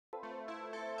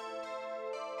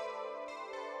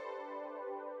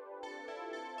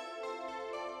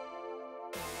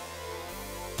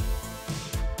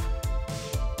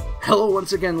Hello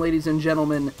once again, ladies and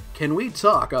gentlemen. Can we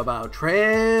talk about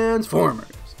Transformers?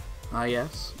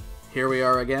 Yes, here we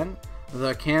are again.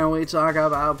 The Can We Talk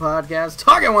About podcast,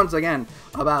 talking once again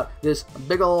about this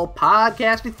big ol'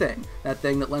 podcasty thing. That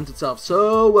thing that lends itself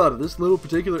so well to this little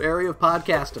particular area of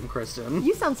podcasting, Kristen.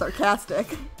 You sound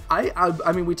sarcastic.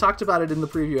 I mean, we talked about it in the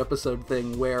preview episode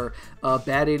thing where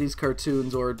bad 80s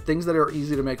cartoons or things that are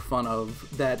easy to make fun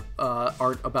of that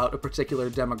aren't about a particular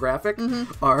demographic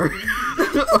are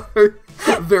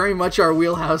very much our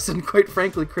wheelhouse. And quite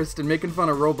frankly, Kristen, making fun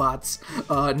of robots,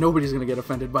 nobody's going to get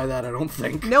offended by that, I don't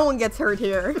think. No one gets hurt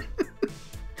here.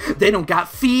 They don't got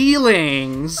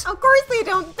feelings. Of course they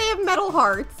don't. They have metal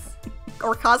hearts.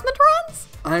 Or cosmotrons?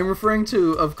 I'm referring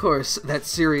to, of course, that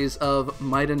series of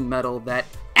Might and Metal, that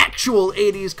actual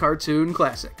 80s cartoon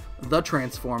classic, The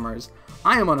Transformers.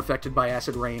 I am unaffected by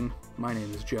acid rain. My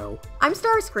name is Joe. I'm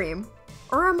Starscream.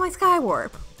 Or am I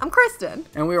Skywarp? I'm Kristen.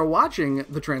 And we are watching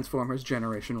The Transformers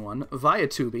Generation 1 via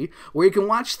Tubi, where you can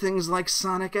watch things like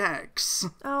Sonic X.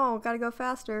 Oh, gotta go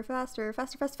faster, faster,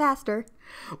 faster, faster, faster.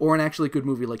 Or an actually good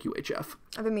movie like UHF.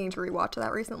 I've been meaning to rewatch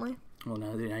that recently. Well,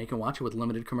 now you can watch it with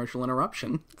limited commercial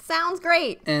interruption. Sounds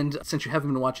great. And since you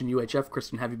haven't been watching UHF,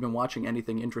 Kristen, have you been watching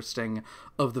anything interesting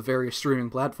of the various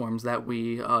streaming platforms that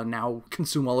we now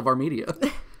consume all of our media?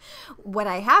 What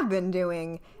I have been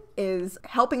doing is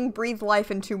helping breathe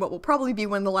life into what will probably be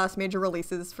one of the last major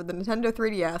releases for the Nintendo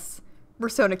 3DS,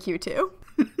 Persona Q2.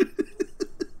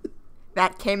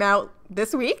 That came out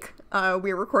this week.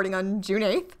 We were recording on June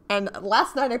 8th, and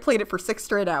last night I played it for 6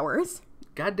 straight hours.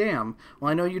 Goddamn. Well,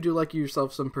 I know you do like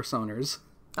yourself some Personas.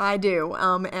 I do,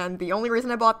 and the only reason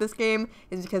I bought this game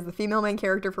is because the female main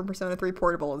character from Persona 3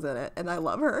 Portable is in it, and I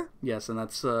love her. Yes, and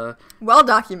that's, well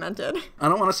documented. I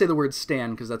don't want to say the word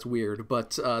stan, because that's weird,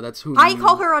 but, that's who... I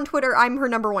call her on Twitter, I'm her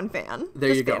 #1 fan. There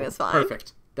Just you go. Fan is fine.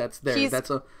 Perfect. That's there. She's that's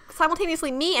a...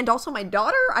 simultaneously me and also my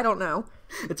daughter? I don't know.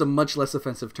 It's a much less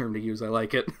offensive term to use. I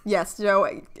like it. Yes,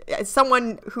 Joe, as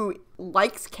someone who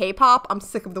likes K-pop, I'm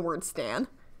sick of the word stan.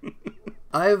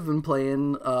 I've been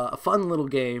playing a fun little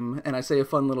game, and I say a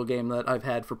fun little game that I've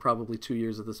had for probably 2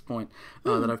 years at this point,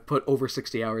 that I've put over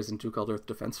 60 hours into, called Earth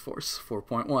Defense Force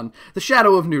 4.1, The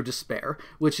Shadow of New Despair,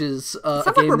 which is a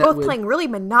Sounds like we're both playing really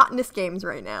monotonous games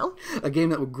right now. A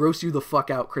game that would gross you the fuck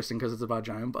out, Kristen, because it's about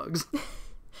giant bugs.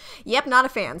 Yep, not a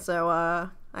fan, so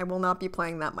I will not be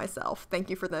playing that myself. Thank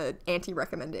you for the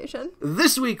anti-recommendation.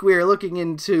 This week we are looking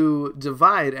into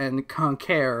Divide and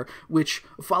Conquer, which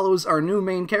follows our new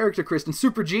main character, Kristen,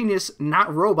 super genius,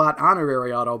 not robot,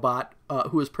 honorary Autobot,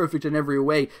 who is perfect in every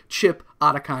way, Chip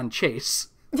Otacon Chase.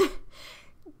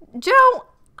 Joe,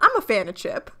 I'm a fan of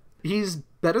Chip. He's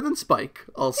better than Spike,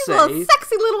 I'll say. He's a little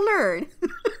sexy little nerd.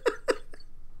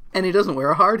 And he doesn't wear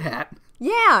a hard hat.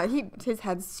 Yeah, his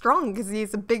head's strong because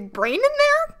he's a big brain in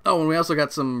there. Oh, and we also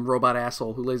got some robot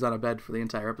asshole who lays on a bed for the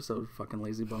entire episode. Fucking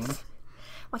lazy bone.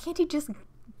 Why can't he just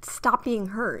stop being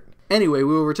hurt? Anyway,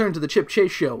 we will return to the Chip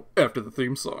Chase show after the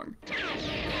theme song. The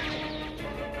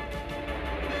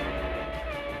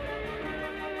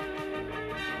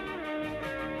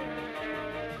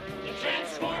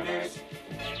Transformers,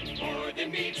 more than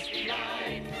meets the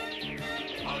eye.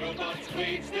 Autobots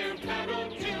wage their battle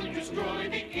to destroy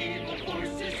the evil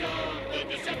forces of the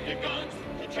Decepticons.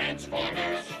 The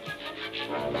Transformers,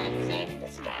 robots in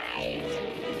disguise.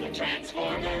 The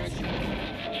Transformers,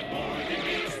 more than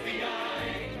meets the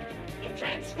eye. The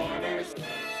Transformers.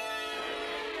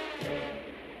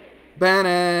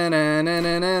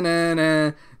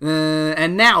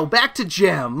 And now, back to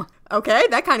Gem. Okay,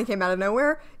 that kind of came out of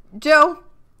nowhere. Joe,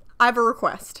 I have a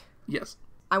request. Yes.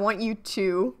 I want you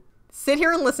to sit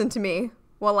here and listen to me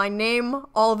while I name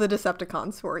all the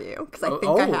Decepticons for you, because I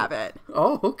think I have it.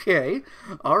 Oh, okay.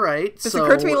 All right. This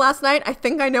occurred to me last night. I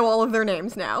think I know all of their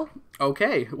names now.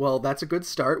 Okay, well, that's a good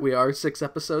start. We are 6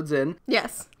 episodes in.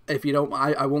 Yes. If you don't,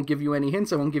 I won't give you any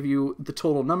hints. I won't give you the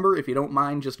total number. If you don't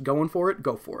mind just going for it,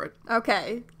 go for it.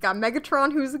 Okay. Got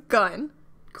Megatron, who's a gun.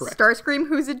 Correct. Starscream,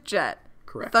 who's a jet.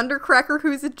 Correct. Thundercracker,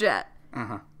 who's a jet.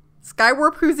 Uh-huh.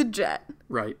 Skywarp, who's a jet.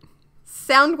 Right.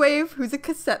 Soundwave, who's a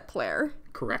cassette player.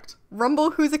 Correct.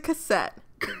 Rumble, who's a cassette.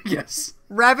 Yes.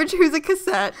 Ravage, who's a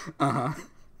cassette. Uh-huh.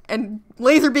 And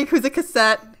Laserbeak, who's a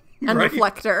cassette. And Right.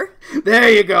 Reflector. There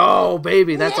you go,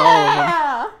 baby. That's all of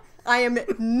them. I am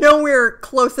nowhere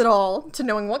close at all to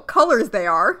knowing what colors they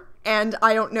are. And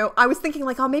I don't know. I was thinking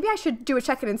like, oh, maybe I should do a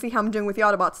check-in and see how I'm doing with the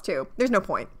Autobots too. There's no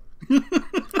point.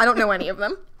 I don't know any of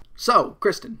them. So,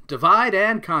 Kristen, Divide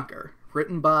and Conquer,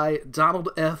 written by Donald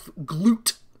F.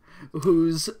 Glut,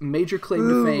 whose major claim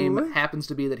to fame happens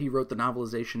to be that he wrote the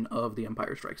novelization of The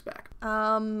Empire Strikes Back.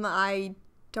 I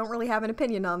don't really have an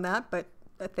opinion on that, but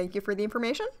Thank you for the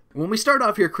information. When we start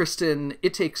off here, Kristen,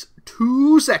 it takes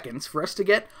 2 seconds for us to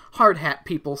get hard hat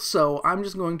people, so I'm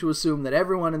just going to assume that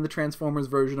everyone in the Transformers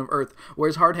version of Earth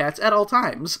wears hard hats at all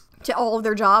times. To all of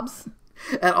their jobs.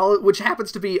 At all, which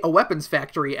happens to be a weapons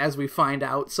factory, as we find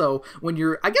out. So when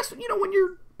you're, I guess, when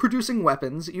you're producing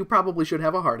weapons, you probably should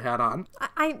have a hard hat on.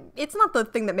 It's not the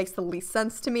thing that makes the least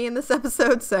sense to me in this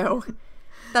episode, so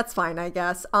that's fine, I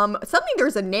guess. Suddenly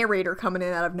there's a narrator coming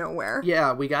in out of nowhere.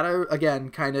 Yeah, we gotta,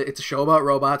 again, it's a show about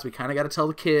robots. We kind of gotta tell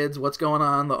the kids what's going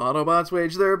on. The Autobots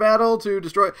wage their battle to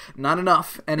destroy. Not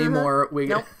enough anymore.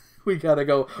 Nope. We gotta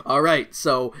go, all right,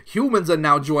 so humans are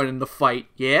now joining the fight,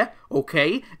 yeah?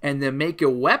 Okay, and they're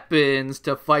making weapons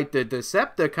to fight the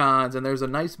Decepticons, and there's a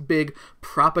nice big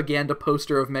propaganda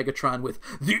poster of Megatron with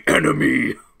the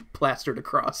enemy plastered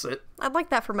across it. I'd like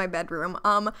that for my bedroom.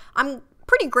 I'm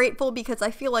pretty grateful because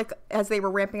I feel like as they were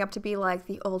ramping up to be like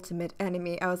the ultimate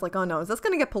enemy, I was like, oh no, is this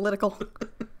gonna get political?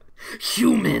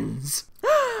 Humans!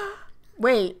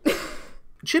 Wait.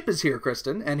 Chip is here,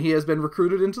 Kristen, and he has been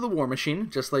recruited into the War Machine,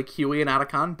 just like Huey and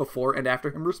Otacon before and after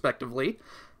him, respectively.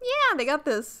 Yeah, they got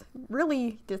this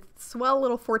swell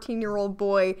little 14-year-old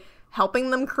boy helping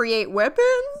them create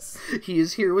weapons. He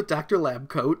is here with Dr.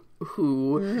 Labcoat,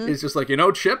 who is just like,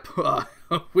 Chip,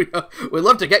 we'd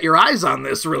love to get your eyes on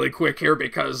this really quick here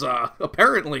because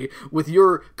apparently with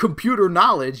your computer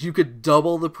knowledge, you could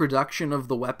double the production of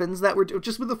the weapons that we're doing,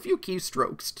 just with a few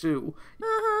keystrokes, too.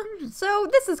 So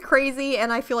this is crazy,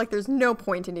 and I feel like there's no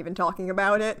point in even talking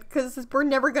about it, because we're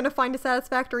never going to find a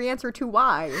satisfactory answer to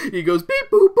why. He goes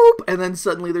beep, boop, boop, and then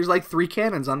suddenly there's like 3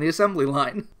 cannons on the assembly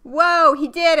line. Whoa, he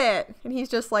did it! And he's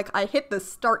just like, I hit the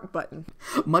start button.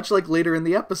 Much like later in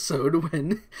the episode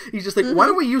when he's just like, why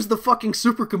don't we use the fucking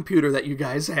supercomputer that you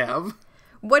guys have?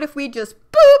 What if we just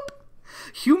boop?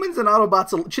 Humans and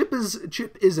Autobots,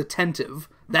 Chip is attentive.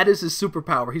 That is his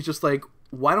superpower. He's just like,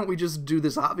 why don't we just do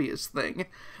this obvious thing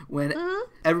when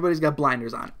everybody's got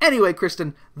blinders on? Anyway,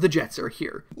 Kristen, the Jets are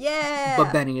here. Yeah!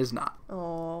 But Benny is not.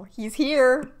 Oh, he's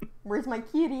here. Where's my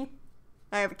kitty?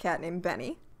 I have a cat named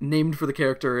Benny. Named for the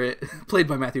character played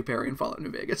by Matthew Perry in Fallout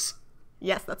New Vegas.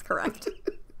 Yes, that's correct.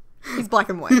 He's black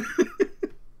and white.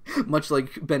 Much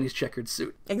like Benny's checkered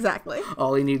suit. Exactly.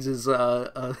 All he needs is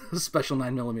a special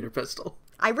 9mm pistol.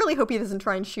 I really hope he doesn't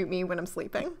try and shoot me when I'm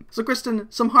sleeping. So, Kristen,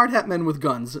 some hard hat men with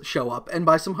guns show up. And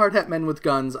by some hard hat men with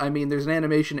guns, I mean there's an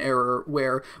animation error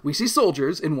where we see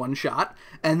soldiers in one shot,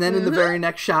 and then in the very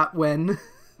next shot when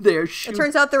they're shooting... It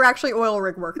turns out they're actually oil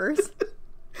rig workers.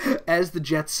 As the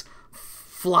Jets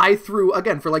fly through,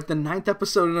 again, for like the 9th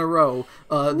episode in a row,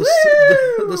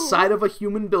 the side of a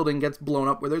human building gets blown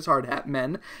up where there's hard hat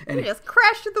men. And they just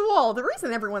crashed through the wall. The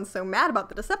reason everyone's so mad about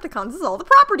the Decepticons is all the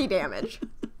property damage.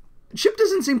 Chip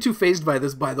doesn't seem too fazed by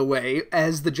this, by the way.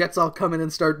 As the Jets all come in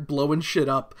and start blowing shit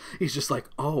up, he's just like,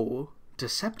 oh,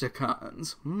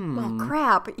 Decepticons. Well,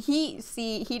 crap. He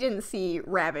didn't see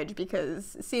Ravage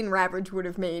because seeing Ravage would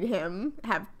have made him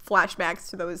have flashbacks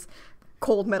to those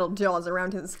cold metal jaws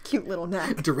around his cute little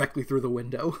neck. Directly through the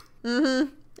window.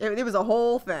 It was a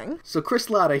whole thing. So Chris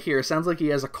Latta here sounds like he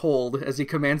has a cold as he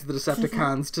commands the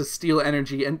Decepticons to steal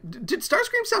energy. And did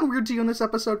Starscream sound weird to you in this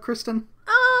episode, Kristen?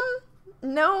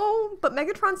 No, but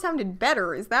Megatron sounded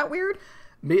better. Is that weird?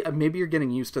 Maybe you're getting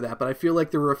used to that, but I feel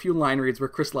like there were a few line reads where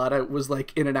Chris Latta was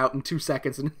like in and out in 2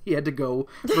 seconds and he had to go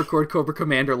record Cobra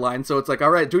Commander lines. So it's like,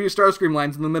 all right, do your Starscream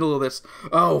lines in the middle of this.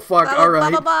 Oh, fuck, all right.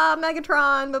 Blah, blah, blah,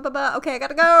 Megatron, blah, blah, blah. Okay, I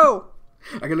gotta go.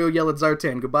 I gotta go yell at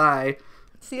Zartan. Goodbye.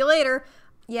 See you later.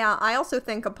 Yeah, I also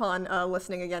think upon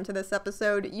listening again to this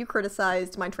episode, you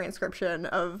criticized my transcription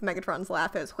of Megatron's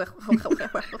laugh as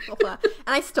and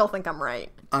I still think I'm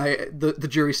right. The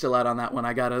jury's still out on that one.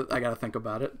 I gotta think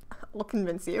about it. I'll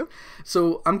convince you.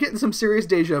 So I'm getting some serious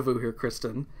deja vu here,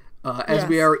 Kristen. As Yes.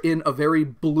 we are in a very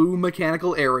blue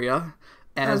mechanical area.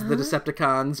 As the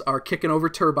Decepticons are kicking over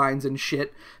turbines and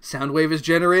shit. Soundwave is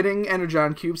generating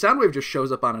Energon cubes. Soundwave just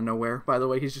shows up out of nowhere, by the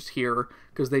way. He's just here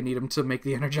because they need him to make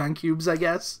the Energon cubes, I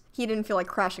guess. He didn't feel like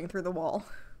crashing through the wall.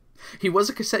 He was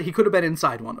a cassette. He could have been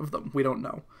inside one of them. We don't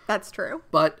know. That's true.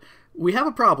 But we have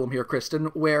a problem here, Kristen,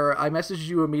 where I messaged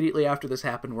you immediately after this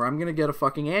happened, where I'm going to get a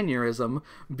fucking aneurysm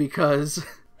because...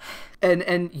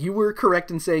 And you were correct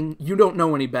in saying you don't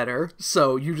know any better,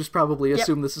 so you just probably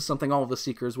assume this is something all of the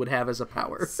Seekers would have as a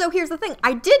power. So here's the thing.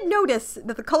 I did notice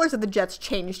that the colors of the Jets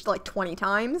changed like 20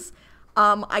 times.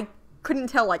 I couldn't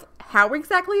tell like how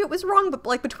exactly it was wrong, but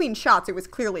like between shots it was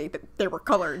clearly that they were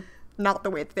colored not the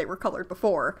way that they were colored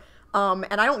before. And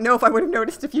I don't know if I would have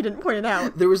noticed if you didn't point it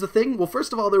out. There was a thing, well,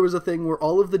 first of all, there was a thing where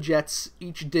all of the jets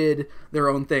each did their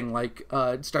own thing. Like,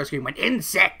 Starscream went,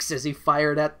 insects, as he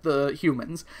fired at the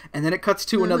humans. And then it cuts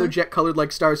to another jet colored like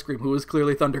Starscream, who was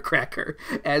clearly Thundercracker,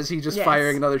 as he just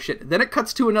firing another shit. Then it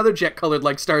cuts to another jet colored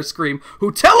like Starscream,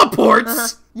 who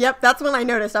teleports! Yep, that's when I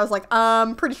noticed. I was like,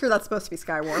 pretty sure that's supposed to be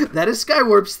Skywarp. That is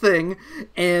Skywarp's thing.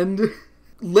 And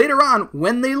later on,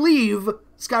 when they leave,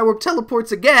 Skywarp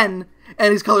teleports again,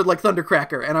 and he's colored like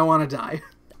Thundercracker, and I want to die.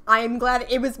 I'm glad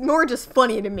it was more just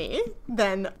funny to me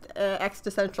than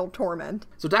existential torment.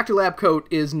 So Dr. Labcoat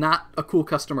is not a cool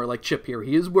customer like Chip here.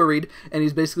 He is worried, and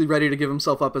he's basically ready to give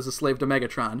himself up as a slave to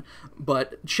Megatron.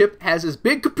 But Chip has his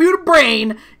big computer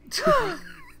brain to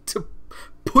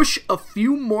push a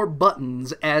few more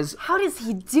buttons as... How does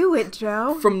he do it,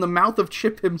 Joe? From the mouth of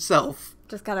Chip himself.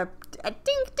 Just got a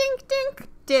dink, dink, dink.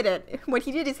 Did it. What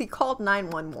he did is he called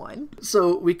 911.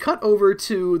 So we cut over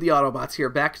to the Autobots here,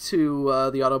 back to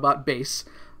the Autobot base.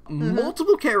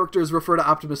 Multiple characters refer to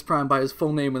Optimus Prime by his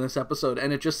full name in this episode,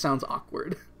 and it just sounds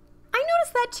awkward. I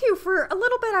noticed that too. For a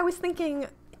little bit I was thinking,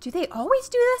 do they always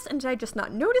do this? And did I just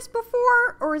not notice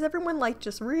before? Or is everyone like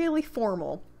just really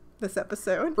formal this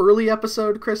episode? Early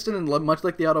episode, Kristen, and much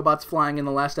like the Autobots flying in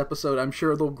the last episode, I'm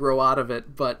sure they'll grow out of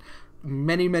it, but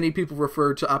many, many people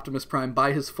refer to Optimus Prime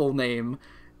by his full name.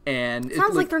 And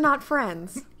sounds like they're not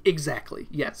friends. Exactly.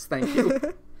 Yes, thank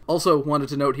you. Also wanted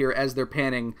to note here, as they're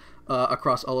panning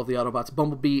across all of the Autobots,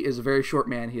 Bumblebee is a very short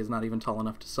man. He is not even tall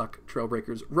enough to suck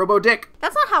Trailbreaker's Robo-Dick.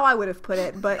 That's not how I would have put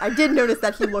it, but I did notice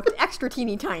that he looked extra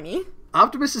teeny tiny.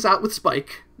 Optimus is out with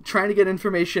Spike, trying to get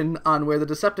information on where the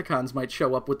Decepticons might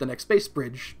show up with the next space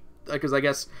bridge. Because I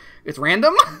guess it's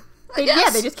random? Yeah,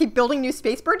 they just keep building new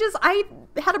space bridges. I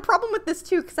had a problem with this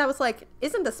too, because I was like,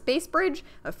 isn't a space bridge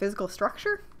a physical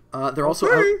structure? They're also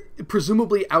out,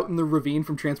 presumably out in the ravine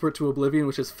from Transport to Oblivion,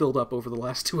 which has filled up over the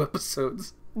last 2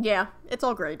 episodes. Yeah, it's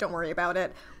all great. Don't worry about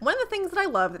it. One of the things that I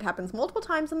love that happens multiple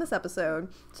times in this episode,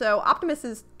 so Optimus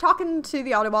is talking to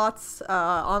the Autobots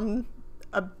on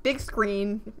a big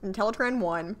screen in Teletran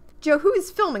 1. Joe, who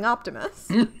is filming Optimus?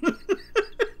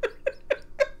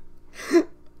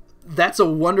 That's a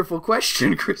wonderful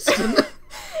question, Kristen.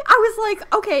 I was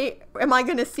like, okay, am I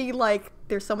going to see, like,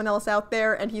 there's someone else out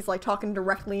there and he's, like, talking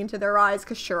directly into their eyes?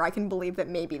 Because, sure, I can believe that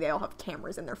maybe they all have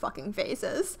cameras in their fucking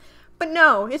faces. But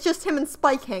no, it's just him and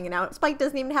Spike hanging out. Spike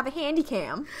doesn't even have a handy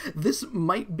cam. This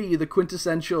might be the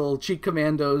quintessential Cheat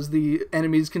Commandos, the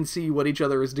enemies can see what each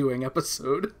other is doing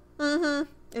episode.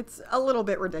 It's a little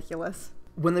bit ridiculous.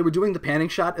 When they were doing the panning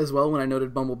shot as well, when I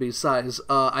noted Bumblebee's size,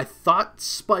 I thought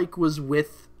Spike was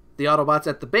with the Autobots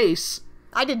at the base.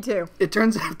 I did too. It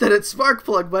turns out that it's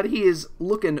Sparkplug, but he is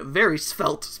looking very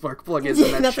svelte. Sparkplug is in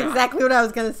that That's shot. exactly what I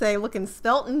was going to say. Looking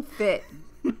svelte and fit.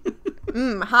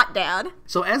 Hot dad.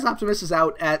 So as Optimus is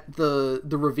out at the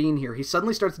ravine here, he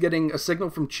suddenly starts getting a signal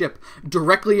from Chip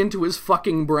directly into his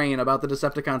fucking brain about the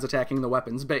Decepticons attacking the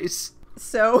weapons base.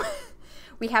 So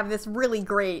we have this really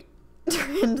great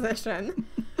transition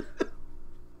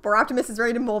where Optimus is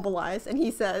ready to mobilize, and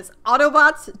he says,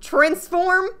 Autobots,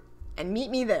 transform and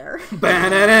meet me there.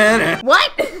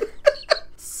 What?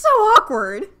 So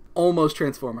awkward. Almost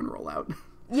transform and roll out.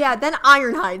 Yeah, then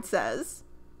Ironhide says,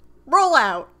 roll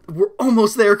out. We're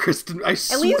almost there, Kristen. I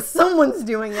swear. At least someone's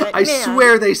doing it. I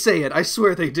swear they say it. I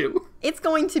swear they do. It's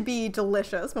going to be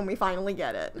delicious when we finally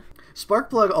get it.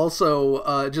 Sparkplug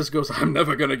also just goes, I'm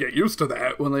never going to get used to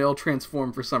that, when they all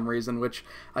transform for some reason, which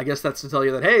I guess that's to tell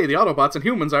you that, hey, the Autobots and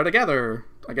humans are together,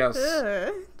 I guess.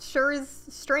 Sure is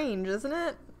strange, isn't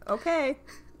it? Okay.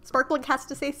 Sparkplug has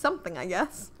to say something, I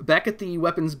guess. Back at the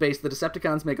weapons base, the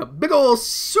Decepticons make a big ol'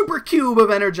 super cube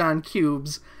of Energon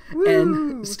cubes,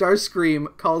 and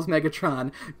Starscream calls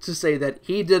Megatron to say that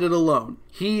he did it alone.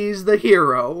 He's the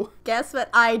hero. Guess what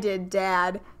I did,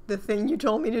 Dad? The thing you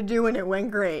told me to do, and it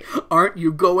went great. Aren't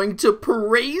you going to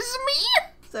praise me?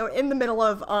 So in the middle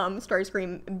of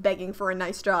Starscream begging for a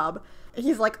nice job,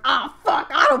 he's like,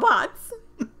 fuck, Autobots!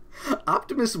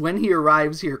 Optimus, when he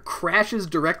arrives here, crashes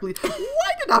directly.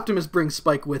 Why did Optimus bring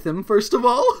Spike with him, first of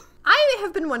all? I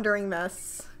have been wondering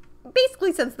this,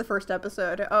 basically since the first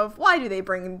episode, of why do they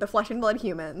bring the flesh and blood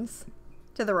humans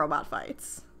to the robot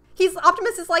fights?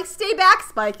 Optimus is like, stay back,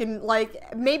 Spike, and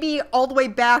like, maybe all the way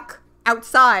back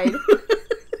outside,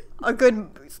 a good,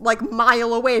 like,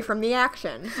 mile away from the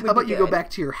action. How about you go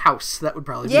back to your house? That would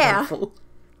probably be helpful.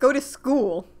 Go to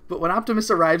school. But when Optimus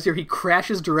arrives here, he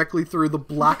crashes directly through the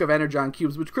block of Energon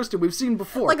cubes, which, Kristen, we've seen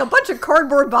before. Like a bunch of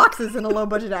cardboard boxes in a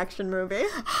low-budget action movie.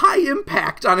 High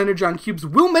impact on Energon cubes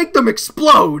will make them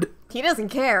explode! He doesn't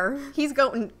care. He's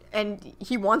going... And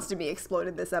he wants to be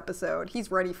exploded this episode. He's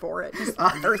ready for it. He's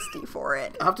thirsty for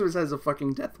it. Optimus has a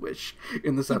fucking death wish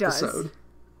in this episode. Does.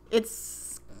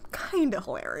 It's kind of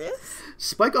hilarious.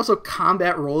 Spike also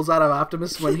combat rolls out of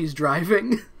Optimus when he's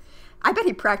driving. I bet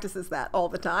he practices that all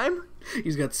the time.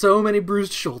 He's got so many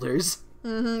bruised shoulders.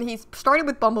 Mm-hmm. He started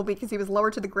with Bumblebee because he was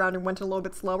lower to the ground and went a little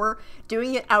bit slower.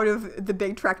 Doing it out of the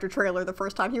big tractor trailer the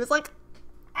first time, he was like,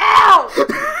 ow!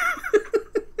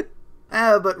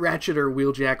 But Ratchet or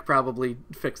Wheeljack probably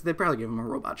fixed. They'd probably give him a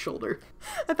robot shoulder.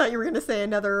 I thought you were going to say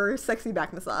another sexy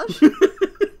back massage.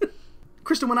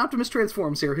 Kristen, when Optimus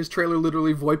transforms here, his trailer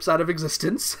literally voips out of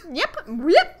existence. Yep.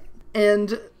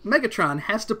 And Megatron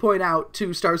has to point out to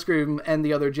Starscream and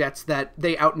the other jets that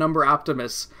they outnumber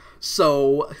Optimus.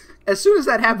 So, as soon as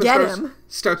that happens,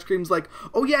 Starscream's like,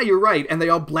 oh yeah, you're right. And they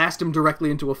all blast him directly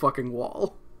into a fucking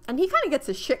wall. And he kind of gets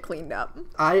his shit cleaned up.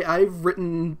 I've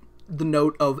written the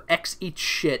note of X eats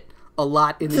shit a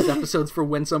lot in these episodes for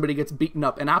when somebody gets beaten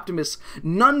up. And Optimus,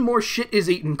 none more shit is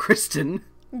eaten, Kristen.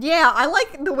 Yeah, I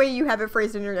like the way you have it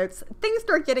phrased in your notes. Things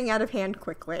start getting out of hand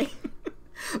quickly.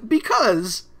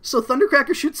 Because, so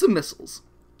Thundercracker shoots some missiles.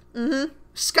 Mm-hmm.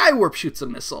 Skywarp shoots a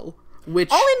missile.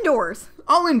 Which all indoors.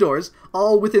 All indoors.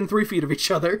 All within 3 feet of each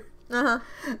other.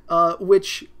 Uh-huh.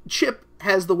 Which Chip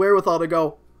has the wherewithal to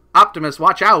go, Optimus,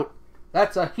 watch out.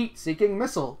 That's a heat-seeking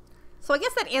missile. So I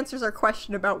guess that answers our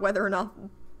question about whether or not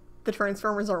the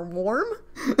Transformers are warm.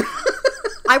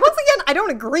 I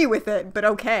don't agree with it, but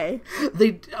okay.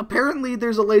 Apparently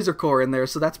there's a laser core in there,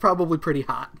 so that's probably pretty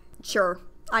hot. Sure.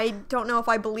 I don't know if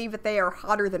I believe that they are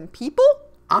hotter than people.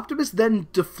 Optimus then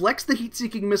deflects the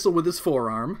heat-seeking missile with his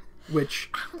forearm, which...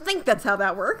 I don't think that's how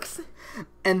that works.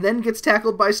 And then gets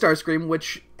tackled by Starscream,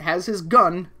 which has his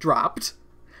gun dropped.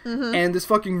 Mm-hmm. And this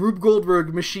fucking Rube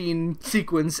Goldberg machine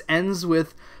sequence ends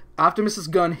with Optimus's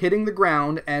gun hitting the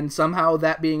ground and somehow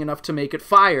that being enough to make it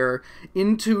fire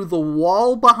into the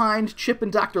wall behind Chip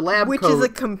and Dr. Labcoat. Which is a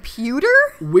computer?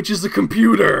 Which is a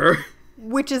computer.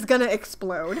 Which is gonna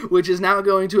explode. Which is now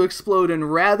going to explode,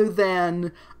 and rather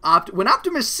than... when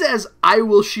Optimus says, I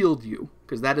will shield you,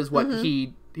 because that is what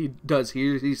he does.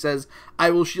 He says, I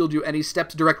will shield you, and he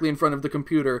steps directly in front of the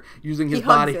computer using his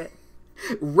body. Hugs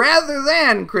it. Rather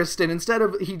than, Kristen, instead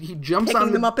of... He jumps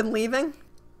Picking them up and leaving?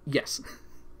 Yes.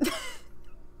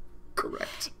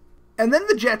 Correct. And then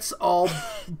the jets all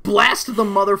blast the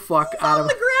motherfuck out of... on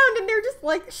the ground, and they're just,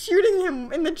 like, shooting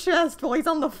him in the chest while he's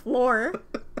on the floor.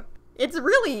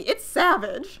 It's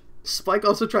savage. Spike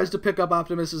also tries to pick up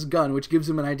Optimus's gun, which gives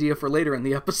him an idea for later in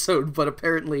the episode, but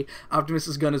apparently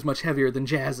Optimus's gun is much heavier than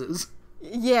Jazz's.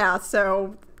 Yeah,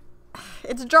 so...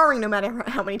 it's jarring no matter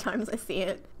how many times I see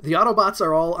it. The Autobots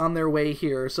are all on their way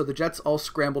here, so the jets all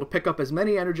scramble to pick up as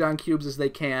many Energon cubes as they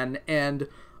can, and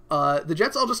the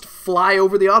jets all just fly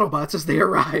over the Autobots as they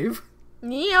arrive.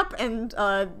 Yep, and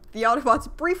the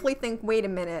Autobots briefly think, wait a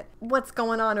minute, what's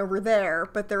going on over there?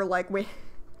 But they're like, wait,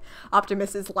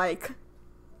 Optimus is like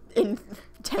in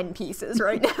 10 pieces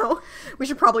right now. We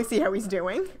should probably see how he's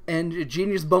doing. And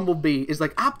Genius Bumblebee is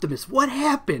like, Optimus, what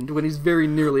happened? When he's very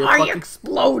nearly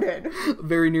exploded.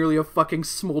 Very nearly a fucking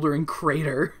smoldering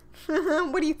crater.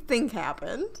 What do you think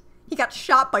happened? He got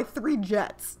shot by 3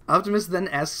 jets. Optimus then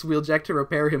asks Wheeljack to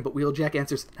repair him, but Wheeljack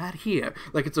answers, not here,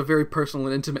 like it's a very personal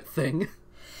and intimate thing.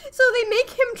 So they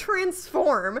make him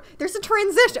transform. There's a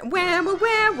transition.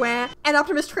 Wah, and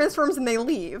Optimus transforms and they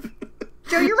leave.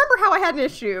 Joe, you remember how I had an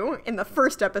issue in the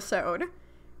first episode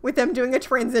with them doing a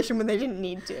transition when they didn't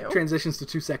need to? Transitions to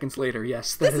 2 seconds later,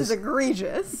 yes. This is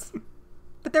egregious.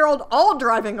 But they're all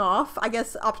driving off. I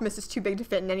guess Optimus is too big to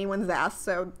fit in anyone's ass,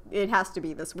 so it has to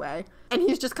be this way. And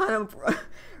he's just kind of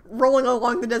rolling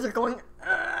along the desert going...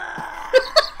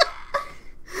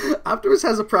 Optimus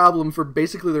has a problem for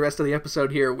basically the rest of the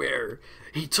episode here where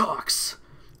he talks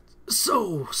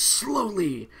so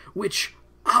slowly, which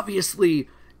obviously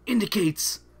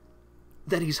indicates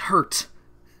that he's hurt.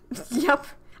 Yep.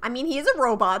 I mean, he is a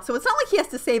robot, so it's not like he has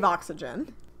to save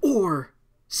oxygen. Or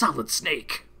Solid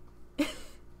Snake.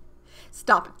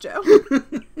 Stop it, Joe.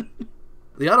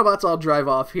 The Autobots all drive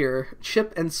off here.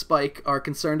 Chip and Spike are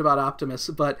concerned about Optimus,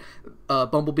 but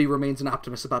Bumblebee remains an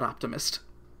optimist about Optimist.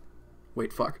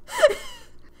 Wait, fuck.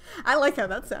 I like how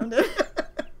that sounded.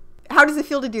 How does it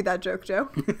feel to do that joke, Joe?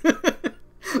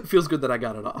 It feels good that I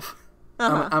got it off.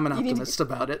 Uh-huh. I'm an optimist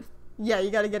about it. Yeah, you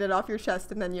gotta get it off your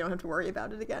chest, and then you don't have to worry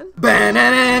about it again.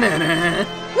 Ba-na-na-na-na.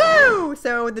 Woo!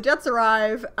 So the jets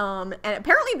arrive, and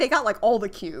apparently they got, like, all the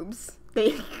cubes.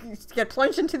 They get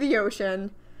plunged into the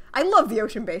ocean. I love the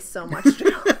ocean base so much,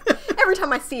 Joe. Every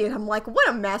time I see it, I'm like, what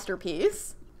a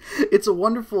masterpiece. It's a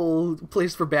wonderful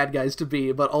place for bad guys to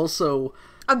be, but also...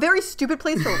 A very stupid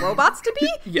place for robots to be?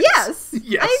 Yes.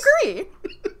 I agree.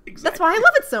 Exactly. That's why I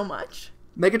love it so much.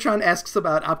 Megatron asks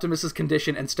about Optimus's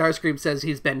condition, and Starscream says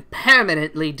he's been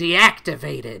permanently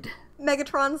deactivated.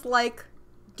 Megatron's like,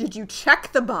 did you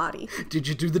check the body? Did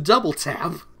you do the double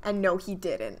tap? And no, he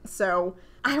didn't. So,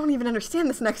 I don't even understand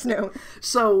this next note.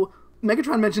 So,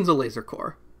 Megatron mentions a laser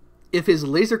core. If his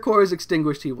laser core is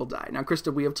extinguished, he will die. Now,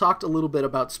 Krista, we have talked a little bit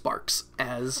about sparks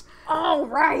as... Oh,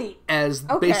 right! As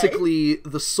okay. basically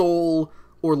the soul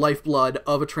or lifeblood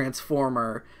of a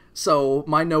Transformer. So,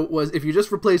 my note was, if you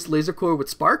just replace laser core with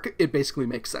spark, it basically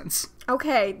makes sense.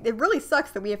 Okay, it really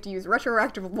sucks that we have to use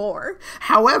retroactive lore.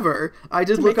 However, I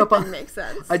did look up on... Make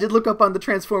sense. I did look up on the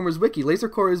Transformers wiki. Laser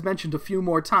core is mentioned a few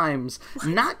more times.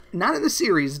 Not in the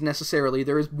series, necessarily.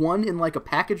 There is one in, like, a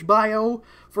package bio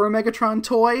for a Megatron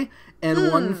toy,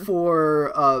 and one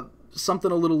for,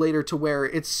 something a little later to where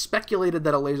it's speculated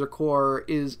that a laser core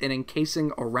is an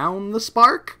encasing around the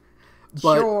spark.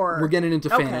 But sure. We're getting into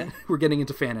fanon. Okay. We're getting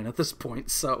into fanon at this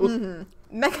point, so...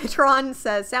 Megatron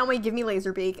says, Soundwave, give me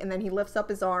Laserbeak, and then he lifts up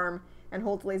his arm and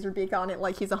holds Laserbeak on it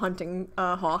like he's a hunting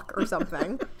hawk or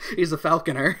something. He's a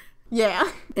falconer.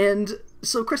 Yeah. And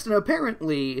so, Kristen,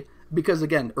 apparently, because,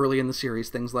 again, early in the series,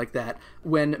 things like that,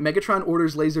 when Megatron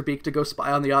orders Laserbeak to go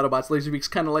spy on the Autobots, Laserbeak's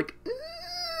kind of like, I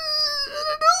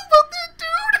don't know about that,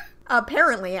 dude.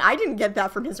 Apparently, I didn't get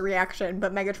that from his reaction,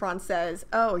 but Megatron says,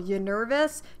 oh, you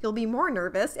nervous? You'll be more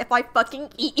nervous if I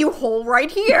fucking eat you whole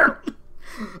right here.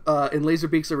 In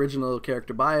Laserbeak's original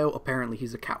character bio, apparently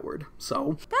he's a coward,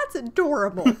 so... That's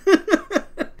adorable.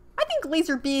 I think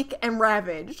Laserbeak and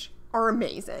Ravage are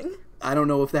amazing. I don't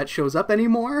know if that shows up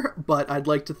anymore, but I'd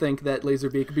like to think that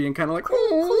Laserbeak being kind of like,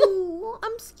 Cool,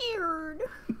 I'm scared.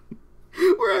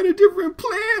 We're on a different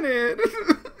planet.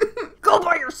 Go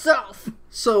by yourself.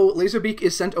 So Laserbeak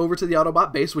is sent over to the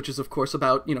Autobot base, which is, of course,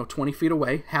 about, 20 feet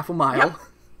away, half a mile. Yep.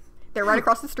 They're right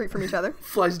across the street from each other.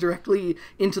 Flies directly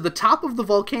into the top of the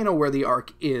volcano where the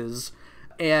Ark is,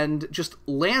 and just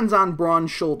lands on Brawn's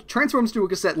shoulder. Transforms to a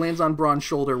cassette, lands on Brawn's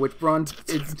shoulder, which Brawn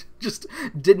just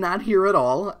did not hear at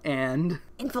all, and...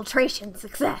 Infiltration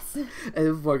success.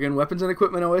 Fucking weapons and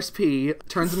equipment OSP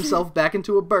turns himself back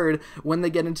into a bird when they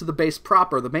get into the base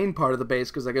proper, the main part of the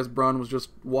base, because I guess Brawn was just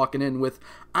walking in with...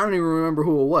 I don't even remember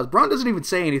who it was. Brawn doesn't even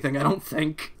say anything, I don't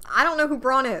think. I don't know who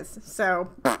Brawn is, so...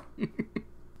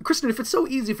 Kristen, if it's so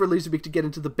easy for Laserbeak to get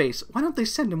into the base, why don't they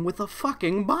send him with a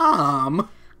fucking bomb?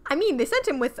 I mean, they sent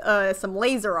him with some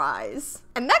laser eyes,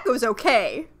 and that goes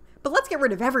okay. But let's get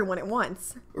rid of everyone at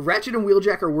once. Ratchet and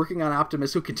Wheeljack are working on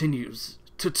Optimus, who continues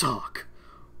to talk.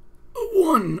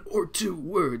 1 or 2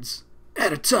 words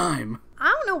at a time.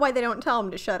 I don't know why they don't tell him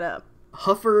to shut up.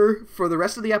 Huffer for the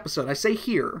rest of the episode. I say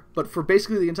here, but for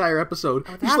basically the entire episode.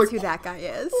 Oh, that's like, who that guy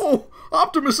is. Oh,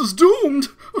 Optimus is doomed.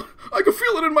 I can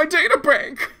feel it in my data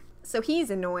bank. So he's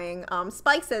annoying.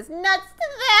 Spike says, nuts to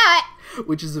that!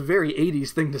 Which is a very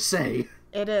 80s thing to say.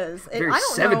 It is. Very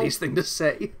 70s thing to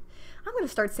say. I'm going to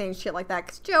start saying shit like that,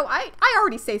 because, Joe, I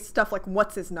already say stuff like,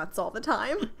 what's his nuts all the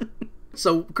time.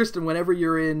 So, Kristen, whenever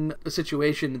you're in a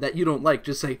situation that you don't like,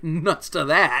 just say, nuts to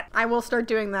that. I will start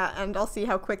doing that, and I'll see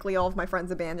how quickly all of my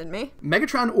friends abandon me.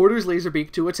 Megatron orders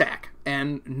Laserbeak to attack,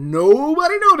 and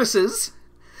nobody notices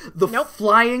the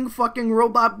flying fucking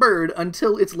robot bird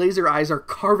until its laser eyes are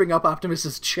carving up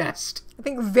Optimus's chest. I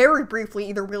think very briefly,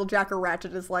 either Wheeljack or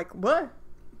Ratchet is like, what?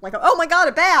 Like, oh my god,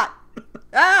 a bat!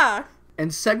 Ah!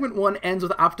 And segment 1 ends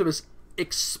with Optimus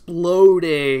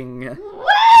exploding.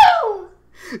 Woo!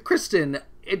 Kristen,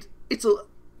 it's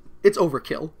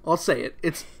overkill. I'll say it.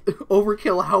 It's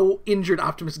overkill how injured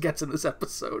Optimus gets in this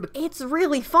episode. It's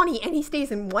really funny, and he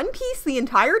stays in one piece the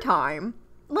entire time.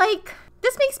 Like,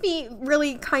 this makes me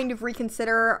really kind of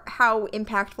reconsider how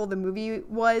impactful the movie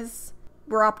was,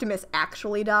 where Optimus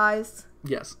actually dies.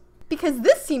 Yes. Because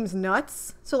this seems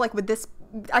nuts. So, like, with this,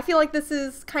 I feel like this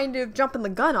is kind of jumping the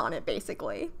gun on it,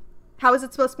 basically. How is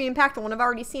it supposed to be impactful when I've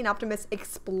already seen Optimus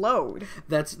explode?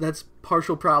 That's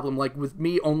partial problem. Like, with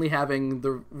me only having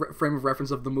the frame of reference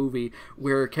of the movie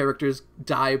where characters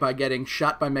die by getting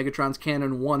shot by Megatron's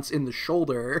cannon once in the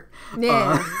shoulder.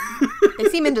 Yeah. They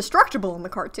seem indestructible in the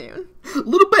cartoon. A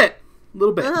little bit.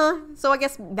 So I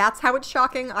guess that's how it's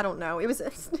shocking. I don't know. It was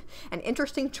an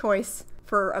interesting choice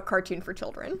for a cartoon for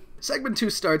children. Segment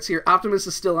 2 starts here. Optimus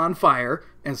is still on fire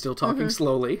and still talking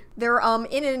slowly. They're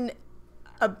in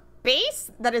a base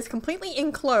that is completely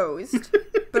enclosed,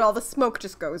 but all the smoke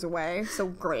just goes away. So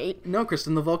great. No,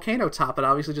 Kristen, the volcano top, it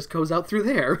obviously just goes out through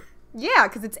there. Yeah,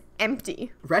 because it's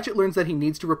empty. Ratchet learns that he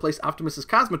needs to replace Optimus's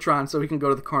Cosmotron so he can go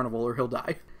to the carnival or he'll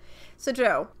die. So,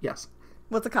 Joe. Yes.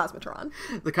 What's a Cosmotron?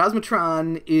 The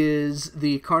Cosmotron is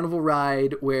the carnival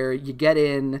ride where you get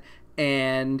in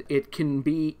and it can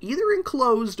be either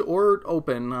enclosed or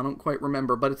open. I don't quite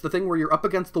remember, but it's the thing where you're up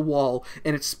against the wall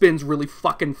and it spins really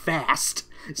fucking fast.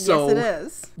 So, yes, it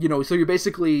is. You know, so you're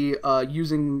basically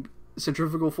using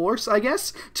centrifugal force, I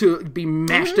guess, to be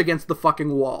mashed against the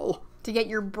fucking wall. To get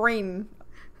your brain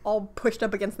all pushed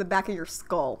up against the back of your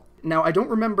skull. Now, I don't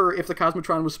remember if the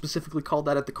Cosmotron was specifically called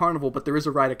that at the carnival, but there is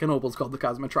a ride at Knoebels called the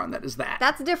Cosmotron that is that.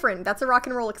 That's different. That's a Rock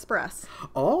and Roll Express.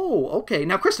 Oh, okay.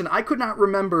 Now, Kristen, I could not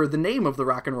remember the name of the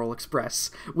Rock and Roll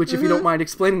Express, which, if you don't mind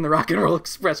explaining the Rock and Roll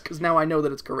Express, because now I know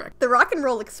that it's correct. The Rock and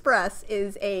Roll Express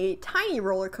is a tiny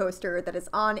roller coaster that is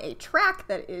on a track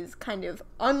that is kind of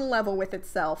unlevel with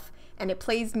itself, and it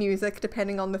plays music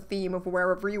depending on the theme of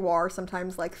wherever you are,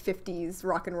 sometimes like 50s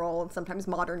rock and roll and sometimes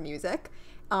modern music.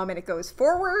 And it goes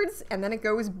forwards, and then it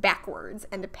goes backwards.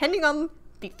 And depending on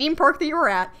the theme park that you're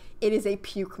at, it is a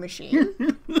puke machine.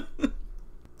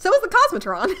 So is the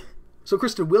Cosmotron. So,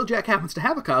 Kristen, Wheeljack happens to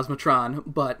have a Cosmotron,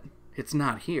 but it's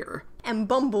not here. And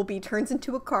Bumblebee turns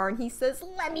into a car, and he says,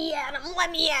 let me at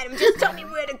him, just tell me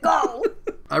where to go.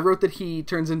 I wrote that he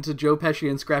turns into Joe Pesci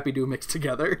and Scrappy-Doo mixed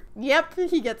together. Yep,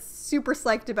 he gets super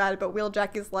psyched about it, but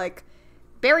Wheeljack is like,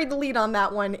 buried the lead on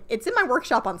that one. It's in my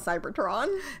workshop on Cybertron.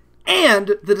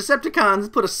 And the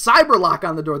Decepticons put a cyber lock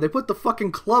on the door. They put the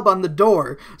fucking club on the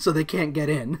door so they can't get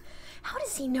in. How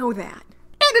does he know that?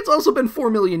 And it's also been 4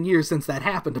 million years since that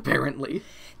happened, apparently.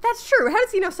 That's true. How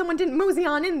does he know someone didn't mosey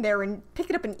on in there and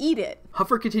pick it up and eat it?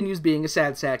 Huffer continues being a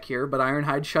sad sack here, but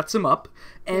Ironhide shuts him up.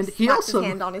 And he also his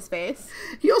hand on his face.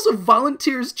 He also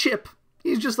volunteers Chip.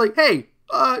 He's just like, hey,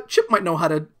 Chip might know how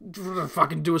to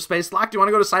fucking do a space lock. Do you want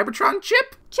to go to Cybertron,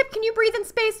 Chip? Chip, can you breathe in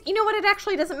space? You know what? It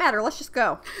actually doesn't matter. Let's just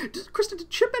go. Kristen, did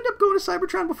Chip end up going to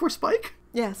Cybertron before Spike?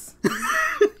 Yes.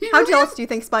 How jealous do you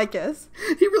think Spike is?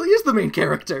 He really is the main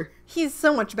character. He's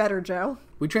so much better, Joe.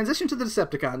 We transition to the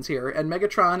Decepticons here, and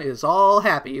Megatron is all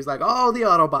happy. He's like, oh, the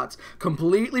Autobots,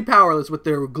 completely powerless with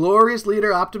their glorious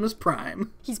leader, Optimus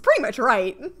Prime. He's pretty much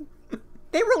right.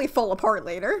 They really fall apart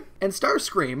later. And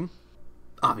Starscream,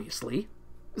 obviously,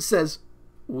 says,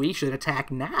 we should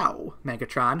attack now,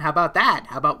 Megatron. How about that?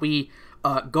 How about we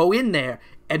go in there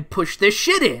and push this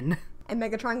shit in? And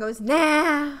Megatron goes,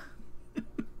 nah.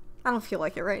 I don't feel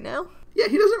like it right now. Yeah,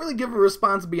 he doesn't really give a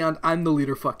response beyond, I'm the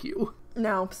leader, fuck you.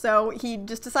 No, so he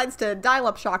just decides to dial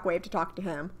up Shockwave to talk to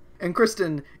him. And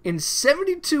Kristen, in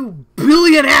 72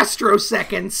 billion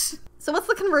astroseconds... So what's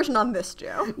the conversion on this,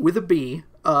 Joe? With a B,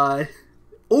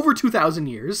 over 2,000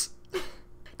 years.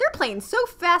 They're playing so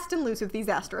fast and loose with these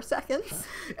astroseconds.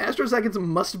 Astroseconds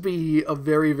must be a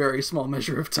very, very small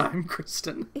measure of time,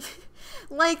 Kristen.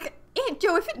 Like,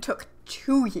 Joe, if it took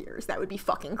 2 years, that would be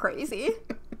fucking crazy.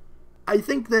 I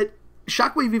think that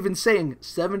Shockwave even saying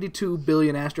 72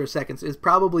 billion astroseconds is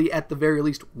probably at the very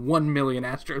least 1 million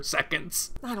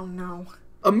astroseconds. I don't know.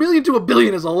 1 million to 1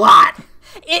 billion is a lot.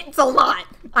 It's a lot.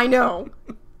 I know.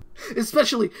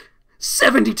 Especially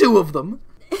 72 of them.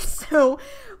 So,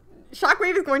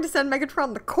 Shockwave is going to send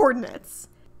Megatron the coordinates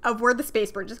of where the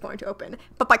space bridge is going to open.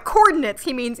 But by coordinates,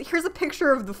 he means, here's a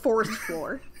picture of the forest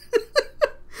floor.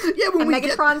 Yeah, and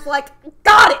Megatron's like,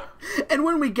 got it! And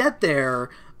when we get there,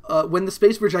 when the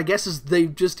space bridge, I guess, is they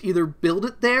just either build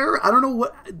it there. I don't know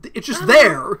what. It's just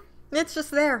there. It's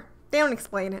just there. They don't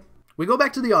explain it. We go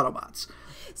back to the Autobots.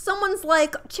 Someone's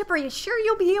like, Chip, are you sure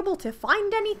you'll be able to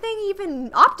find anything?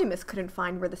 Even Optimus couldn't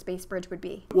find where the space bridge would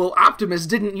be. Well, Optimus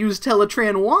didn't use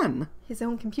Teletran 1. His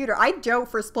own computer. Joe,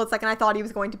 for a split second, I thought he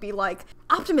was going to be like,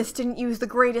 Optimus didn't use the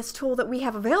greatest tool that we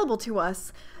have available to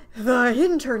us. The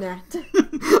internet.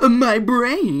 My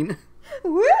brain.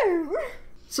 Woo!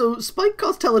 So Spike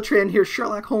calls Teletran here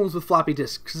Sherlock Holmes with floppy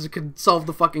disks because it could solve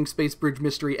the fucking space bridge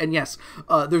mystery. And yes,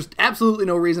 there's absolutely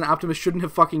no reason Optimus shouldn't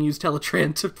have fucking used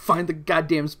Teletran to find the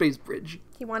goddamn space bridge.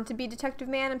 He wanted to be Detective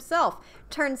Man himself.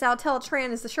 Turns out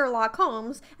Teletran is the Sherlock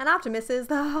Holmes and Optimus is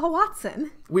the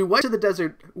Watson. We went to the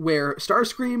desert where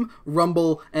Starscream,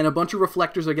 Rumble, and a bunch of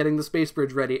reflectors are getting the space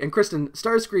bridge ready. And Kristen,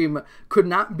 Starscream could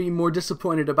not be more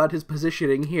disappointed about his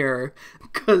positioning here.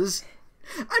 Because,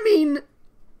 I mean...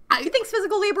 He thinks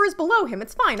physical labor is below him.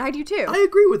 It's fine. I do too. I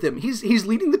agree with him. He's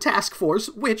leading the task force,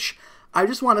 which I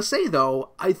just want to say,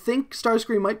 though, I think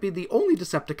Starscream might be the only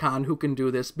Decepticon who can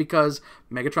do this because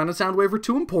Megatron and Soundwave are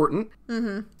too important.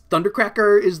 Mm-hmm.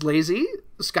 Thundercracker is lazy.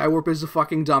 Skywarp is a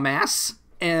fucking dumbass.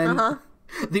 And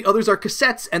the others are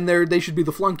cassettes, and they should be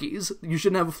the flunkies. You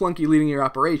shouldn't have a flunky leading your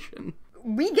operation.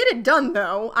 We get it done,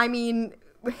 though. I mean,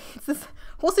 it's this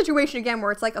whole situation again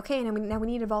where it's like, okay, now we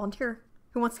need a volunteer.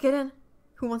 Who wants to get in?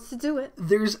 Who wants to do it?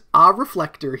 There's a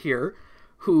reflector here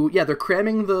who, they're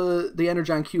cramming the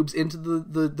Energon cubes into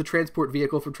the transport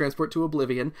vehicle from Transport to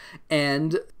Oblivion,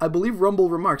 and I believe Rumble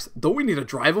remarks, don't we need a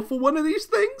driver for one of these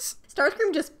things?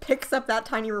 Starscream just picks up that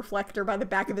tiny reflector by the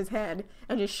back of his head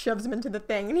and just shoves him into the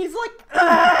thing, and he's like,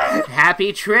 "Ugh!"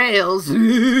 Happy trails!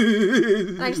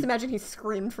 And I just imagine he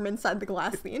screamed from inside the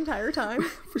glass the entire time.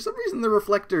 For some reason, the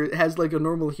reflector has, like, a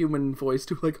normal human voice,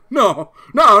 too, like, no,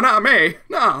 not me,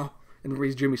 no. And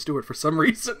he's Jimmy Stewart for some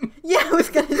reason. Yeah, I was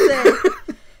gonna say.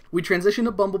 We transition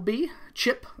to Bumblebee,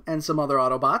 Chip, and some other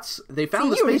Autobots. They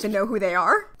found the You don't space... even know who they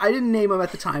are. I didn't name them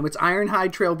at the time. It's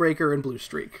Ironhide, Trailbreaker, and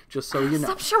Bluestreak, just so you know.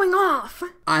 Stop showing off.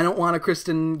 I don't want to,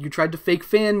 Kristen, you tried to fake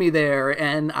fan me there,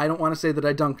 and I don't want to say that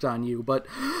I dunked on you, but...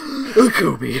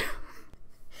 Kobe.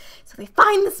 So they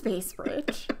find the space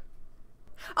bridge.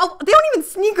 Oh, they don't even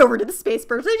sneak over to the space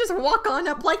bridge. They just walk on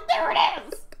up like, there it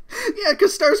is. Yeah,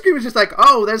 because Starscream is just like,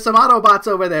 oh, there's some Autobots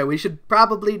over there. We should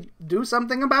probably do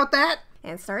something about that.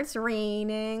 And it starts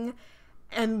raining.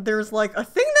 And there's like a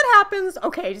thing that happens.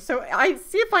 Okay, so I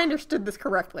see if I understood this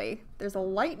correctly. There's a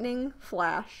lightning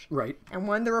flash. Right. And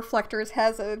one of the reflectors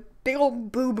has a big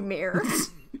old boob mirror.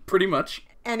 Pretty much.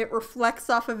 And it reflects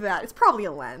off of that. It's probably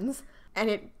a lens. And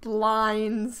it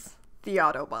blinds the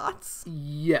Autobots.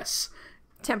 Yes.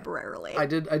 Temporarily. I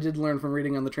did learn from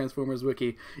reading on the Transformers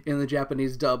wiki in the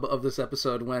Japanese dub of this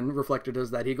episode when Reflector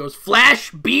does that. He goes, Flash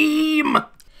Beam!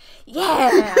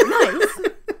 Yeah, nice.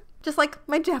 Just like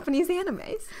my Japanese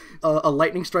animes. A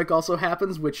lightning strike also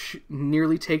happens, which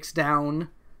nearly takes down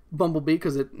Bumblebee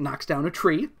because it knocks down a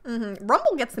tree. Mm-hmm.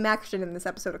 Rumble gets some action in this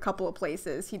episode a couple of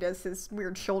places. He does his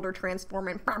weird shoulder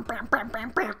transforming.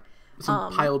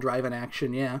 Some pile driving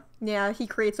action, yeah. Yeah, he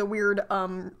creates a weird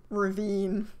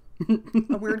ravine.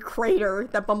 A weird crater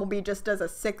that Bumblebee just does a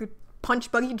sick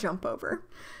punch buggy jump over.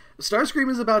 Starscream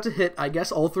is about to hit, I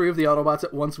guess, all three of the Autobots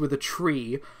at once with a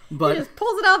tree, but... He just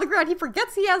pulls it out of the ground. He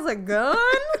forgets he has a gun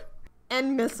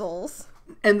and missiles.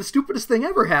 And the stupidest thing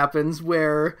ever happens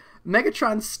where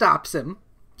Megatron stops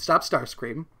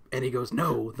Starscream, and he goes,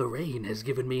 no, the rain has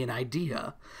given me an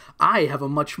idea. I have a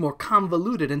much more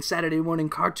convoluted and Saturday morning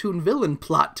cartoon villain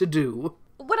plot to do.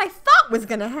 What I thought was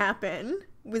going to happen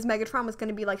was Megatron was going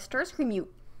to be like, Starscream, you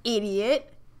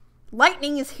idiot.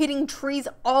 Lightning is hitting trees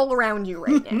all around you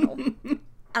right now. And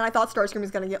I thought Starscream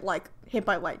was going to get, like, hit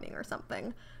by lightning or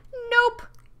something. Nope.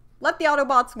 Let the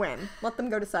Autobots win. Let them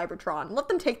go to Cybertron. Let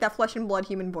them take that flesh and blood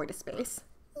human boy to space.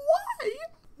 Why?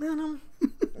 I don't know.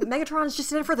 Megatron's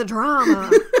just in it for the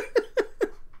drama.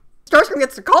 Starscream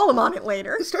gets to call him on it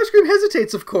later. Starscream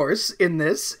hesitates, of course, in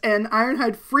this, and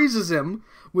Ironhide freezes him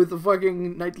with the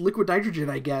fucking liquid nitrogen,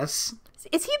 I guess.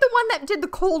 Is he the one that did the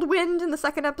cold wind in the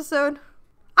second episode?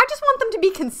 I just want them to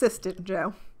be consistent,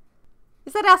 Joe.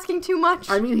 Is that asking too much?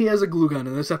 I mean, he has a glue gun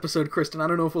in this episode, Kristen. I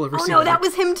don't know if we'll ever see Oh no, it. that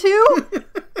was him too?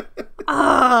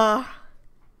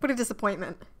 What a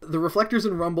disappointment. The Reflectors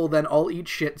and Rumble then all eat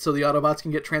shit so the Autobots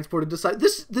can get transported to side.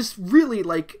 This really,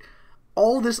 like...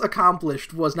 All this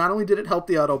accomplished was not only did it help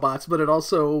the Autobots, but it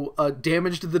also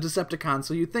damaged the Decepticons.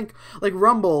 So you'd think, like,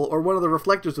 Rumble or one of the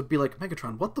Reflectors would be like,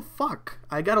 Megatron, what the fuck?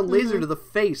 I got a laser to the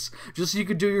face just so you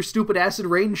could do your stupid acid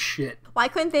rain shit. Why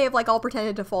couldn't they have, like, all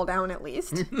pretended to fall down at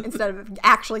least? Instead of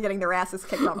actually getting their asses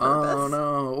kicked on purpose? Oh,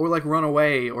 no. Or, like, run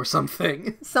away or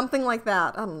something. Something like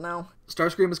that. I don't know.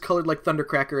 Starscream is colored like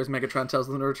Thundercracker as Megatron tells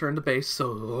them to return to base,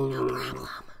 so... No problem.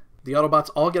 The Autobots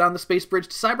all get on the space bridge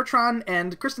to Cybertron,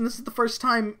 and Kristen, this is the first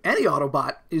time any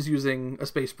Autobot is using a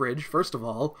space bridge, first of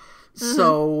all. Mm-hmm.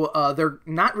 So they're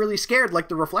not really scared like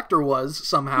the Reflector was,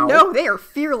 somehow. No, they are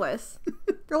fearless.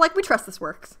 They're like, we trust this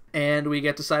works. And we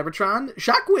get to Cybertron.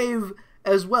 Shockwave,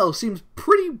 as well, seems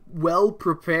pretty well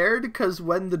prepared, because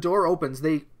when the door opens,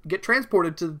 they get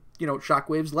transported to,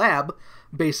 Shockwave's lab,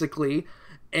 basically.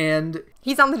 And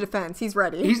he's on the defense. He's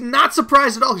ready. He's not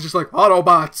surprised at all. He's just like,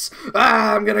 Autobots!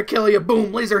 I'm gonna kill you!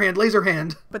 Boom! Laser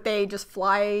hand! But they just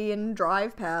fly and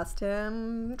drive past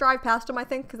him. Drive past him, I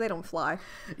think, because they don't fly.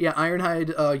 Yeah,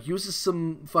 Ironhide uses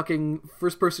some fucking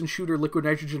first-person shooter liquid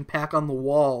nitrogen pack on the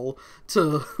wall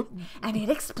to... And it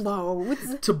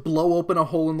explodes. To blow open a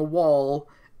hole in the wall.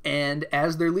 And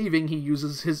as they're leaving, he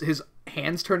uses his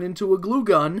hands turn into a glue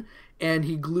gun, and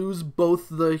he glues both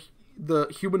the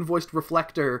human-voiced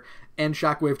Reflector and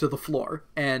Shockwave to the floor.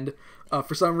 And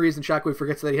for some reason, Shockwave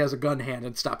forgets that he has a gun hand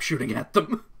and stops shooting at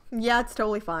them. Yeah, it's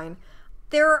totally fine.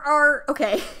 There are...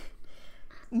 Okay.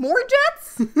 More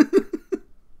jets?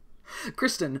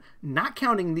 Kristen, not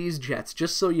counting these jets,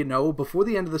 just so you know, before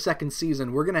the end of the second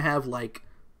season, we're going to have,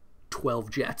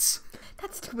 12 jets.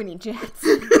 That's too many jets.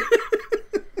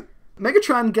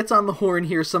 Megatron gets on the horn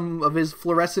here, some of his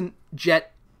fluorescent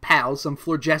jet pals, some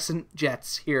fluorescent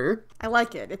jets here. I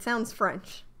like it. It sounds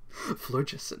French.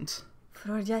 Florgescent.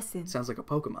 Florgescent. Sounds like a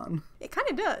Pokemon. It kind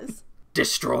of does.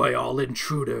 Destroy all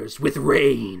intruders with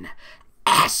rain.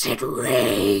 Acid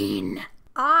rain.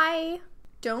 I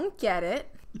don't get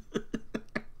it.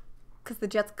 Because the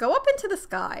jets go up into the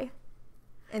sky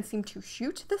and seem to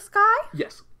shoot the sky.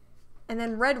 Yes. And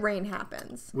then red rain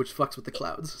happens. Which fucks with the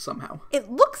clouds somehow.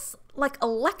 It looks like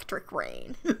electric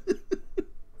rain.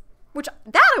 Which,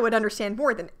 that I would understand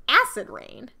more than acid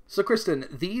rain. So, Kristen,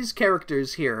 these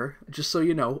characters here, just so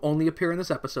you know, only appear in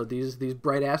this episode, these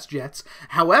bright-ass jets.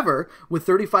 However, with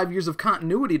 35 years of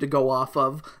continuity to go off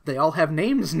of, they all have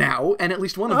names now, and at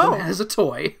least one of them has a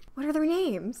toy. What are their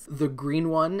names? The green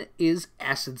one is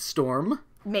Acid Storm.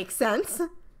 Makes sense.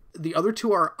 The other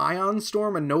two are Ion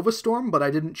Storm and Nova Storm, but I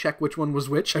didn't check which one was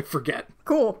which. I forget.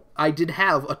 Cool. I did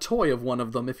have a toy of one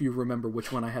of them, if you remember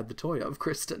which one I had the toy of,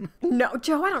 Kristen. No,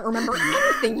 Joe, I don't remember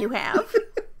anything you have.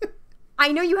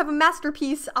 I know you have a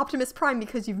masterpiece, Optimus Prime,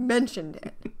 because you've mentioned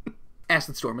it.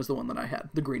 Acid Storm is the one that I had,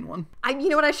 the green one. You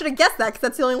know what, I should have guessed that, because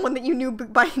that's the only one that you knew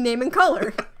by name and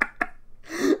color.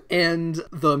 And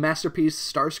the masterpiece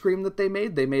Starscream that they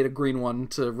made a green one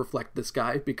to reflect this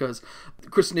guy, because,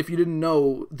 Kristen, if you didn't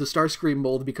know, the Starscream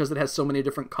mold, because it has so many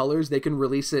different colors, they can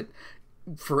release it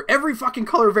for every fucking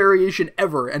color variation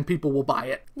ever, and people will buy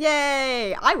it.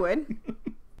 Yay! I would.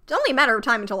 It's only a matter of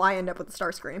time until I end up with the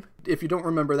Starscream. If you don't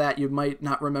remember that, you might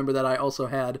not remember that I also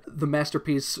had the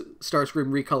masterpiece Starscream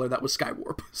recolor that was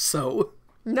Skywarp, so...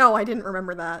 No, I didn't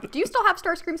remember that. Do you still have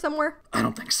Starscream somewhere? I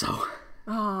don't think so.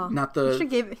 Oh, not the...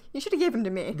 You should have gave him to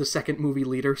me. The second movie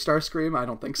leader, Starscream? I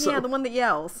don't think so. Yeah, the one that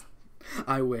yells.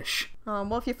 I wish.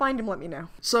 Well, if you find him, let me know.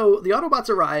 So, the Autobots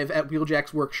arrive at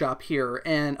Wheeljack's workshop here,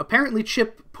 and apparently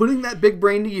Chip putting that big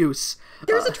brain to use.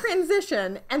 There's a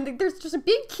transition, and there's just a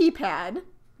big keypad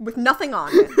with nothing on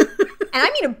it. And I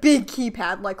mean a big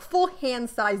keypad, like full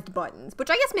hand-sized buttons, which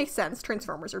I guess makes sense.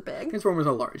 Transformers are big. Transformers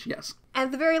are large, yes. And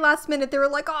at the very last minute, they were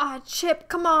like, "Oh, Chip,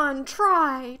 come on,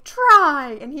 try.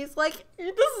 And he's like,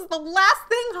 "This is the last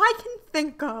thing I can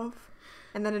think of."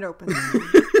 And then it opens.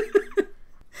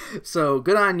 So,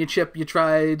 good on you, Chip. You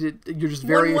tried. You're just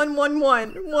very...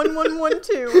 1111,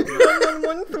 1112,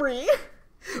 1113.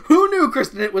 Who knew,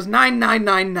 Kristen? It was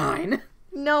 9999.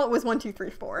 No, it was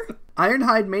 1234.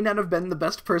 Ironhide may not have been the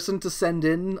best person to send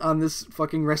in on this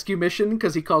fucking rescue mission,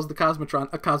 because he calls the Cosmotron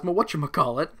a Cosmo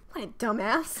whatchamacallit. What a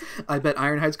dumbass. I bet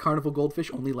Ironhide's carnival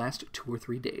goldfish only last 2 or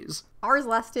 3 days. Ours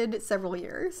lasted several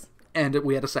years. And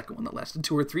we had a second one that lasted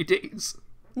 2 or 3 days.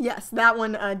 Yes, that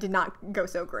one did not go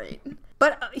so great.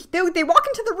 But they walk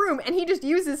into the room, and he just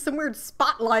uses some weird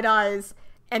spotlight eyes,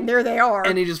 and there they are.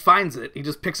 And he just finds it. He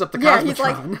just picks up the Cosmotron. Yeah, he's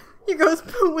like, he goes,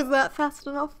 "Was that fast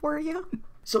enough for you?"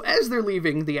 So as they're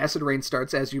leaving, the acid rain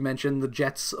starts, as you mentioned. The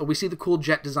jets, we see the cool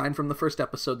jet design from the first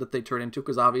episode that they turn into,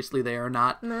 because obviously they are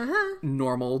not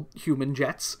normal human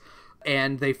jets.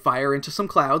 And they fire into some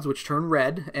clouds, which turn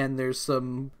red, and there's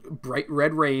some bright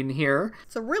red rain here.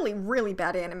 It's a really, really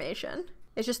bad animation.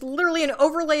 It's just literally an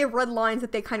overlay of red lines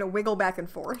that they kind of wiggle back and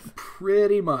forth.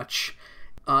 Pretty much.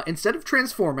 Instead of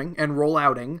transforming and roll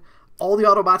outing, all the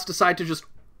Autobots decide to just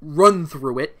run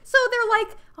through it. So they're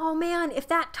like, "Oh man, if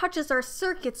that touches our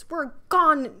circuits, we're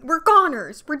gone. We're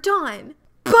goners. We're done.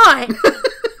 But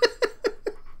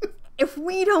if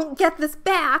we don't get this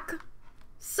back,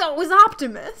 so is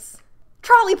Optimus.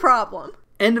 Trolley problem."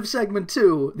 End of segment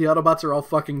 2. The Autobots are all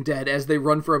fucking dead as they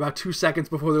run for about 2 seconds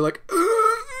before they're like...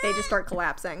 They just start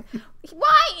collapsing.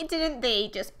 Why didn't they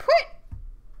just put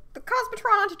the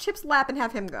Cosmotron onto Chip's lap and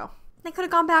have him go? They could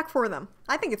have gone back for them.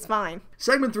 I think it's fine.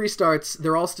 Segment 3 starts.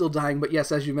 They're all still dying, but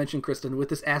yes, as you mentioned, Kristen, with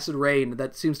this acid rain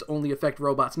that seems to only affect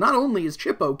robots. Not only is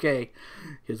Chip okay,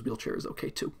 his wheelchair is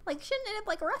okay too. Like, shouldn't it have,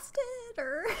 like, rusted,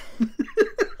 or...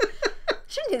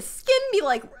 Shouldn't his skin be,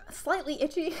 like, slightly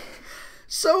itchy?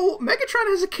 So, Megatron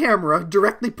has a camera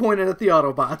directly pointed at the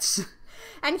Autobots.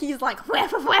 And he's like,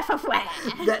 "Whiff, whiff, whiff,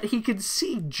 whiff." That he can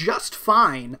see just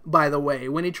fine, by the way.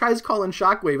 When he tries calling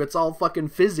Shockwave, it's all fucking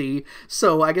fizzy,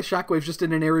 so I guess Shockwave's just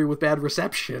in an area with bad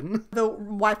reception. The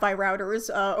Wi-Fi routers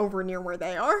over near where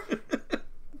they are.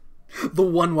 The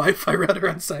one Wi-Fi router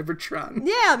on Cybertron.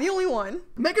 Yeah, the only one.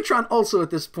 Megatron also, at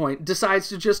this point, decides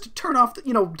to just turn off,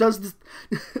 does this...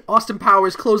 Austin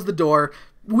Powers, close the door.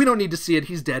 We don't need to see it,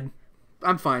 he's dead.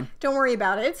 I'm fine. Don't worry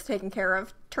about it. It's taken care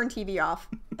of. Turn TV off.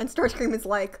 And Starscream is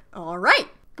like, "All right,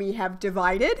 we have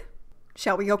divided.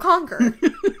 Shall we go conquer?"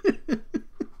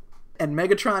 And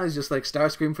Megatron is just like,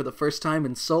 "Starscream, for the first time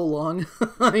in so long,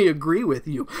 I agree with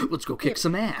you. Let's go kick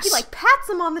some ass." He, like, pats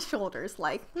him on the shoulders,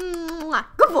 like, "Mwah,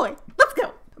 good boy. Let's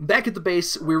go." Back at the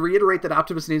base, we reiterate that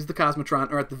Optimus needs the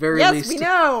Cosmotron, or at the very least... Yes, we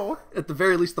know! At the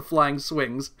very least, the flying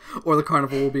swings, or the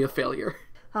carnival will be a failure.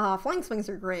 Flying swings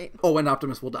are great. Oh, and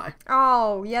Optimus will die.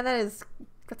 Oh, yeah, that's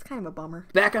kind of a bummer.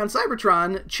 Back on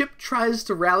Cybertron, Chip tries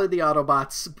to rally the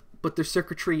Autobots, but their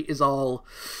circuitry is all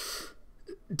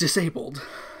disabled.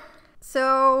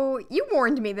 So, you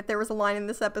warned me that there was a line in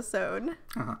this episode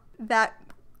that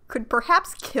could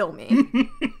perhaps kill me.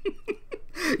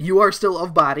 You are still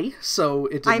of body, so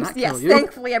it did not kill you. Yes,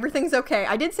 thankfully everything's okay.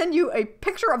 I did send you a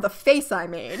picture of the face I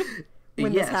made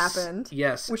when this happened.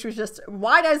 Yes. Which was just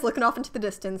wide eyes looking off into the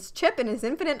distance. Chip, in his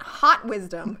infinite hot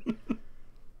wisdom,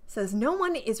 says no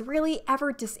one is really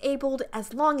ever disabled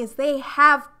as long as they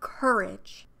have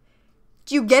courage.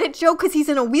 Do you get it, Joe? Because he's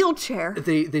in a wheelchair.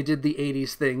 They did the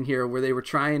 80s thing here where they were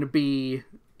trying to be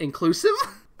inclusive.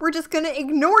 We're just going to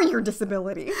ignore your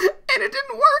disability. And it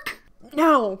didn't work.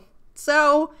 No.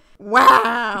 So,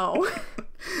 wow.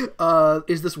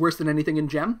 Is this worse than anything in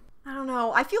Gem? I don't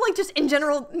know. I feel like just in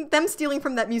general, them stealing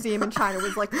from that museum in China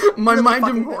was like really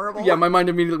fucking horrible. Yeah, my mind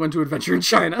immediately went to Adventure in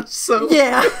China, so...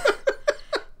 Yeah.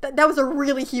 That was a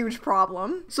really huge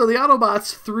problem. So the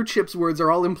Autobots, through Chip's words, are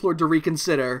all implored to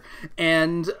reconsider,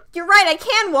 and... You're right, I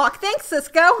can walk. Thanks,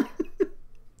 Cisco.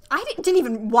 I didn't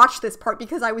even watch this part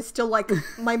because I was still like,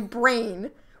 my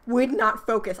brain would not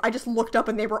focus. I just looked up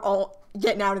and they were all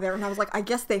getting out of there, and I was like, I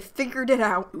guess they figured it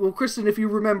out. Well, Kristen, if you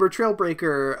remember,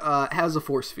 Trailbreaker has a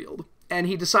force field, and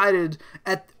he decided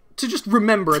to just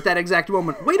remember at that exact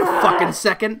moment, wait a fucking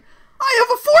second, I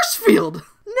have a force field!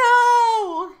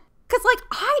 No! Because, like,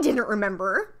 I didn't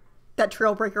remember that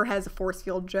Trailbreaker has a force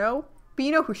field, Joe. But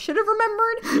you know who should have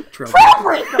remembered?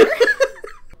 Trailbreaker!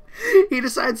 He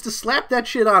decides to slap that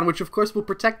shit on, which of course will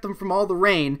protect them from all the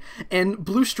rain, and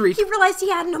Blue Streak... He realized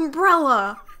he had an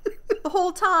umbrella the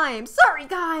whole time. Sorry,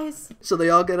 guys. So they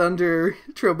all get under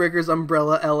Trailbreaker's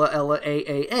umbrella, Ella,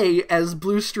 A, as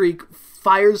Blue Streak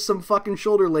fires some fucking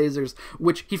shoulder lasers,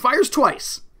 which he fires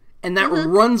twice, and that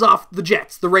runs off the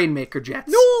jets, the Rainmaker jets.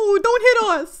 No, don't hit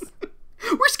us.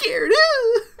 We're scared.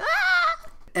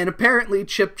 And apparently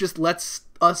Chip just lets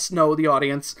us know, the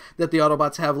audience, that the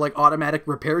Autobots have like automatic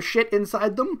repair shit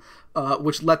inside them,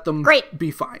 which let them be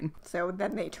fine. So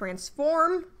then they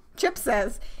transform. Chip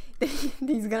says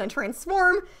he's gonna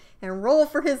transform and roll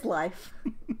for his life.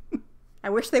 I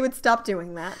wish they would stop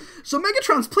doing that. So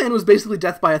Megatron's plan was basically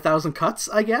death by 1,000 cuts,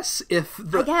 I guess. If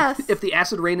the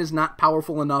acid rain is not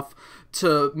powerful enough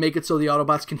to make it so the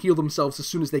Autobots can heal themselves as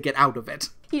soon as they get out of it.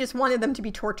 He just wanted them to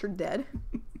be tortured dead.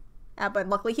 But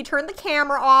luckily he turned the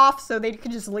camera off so they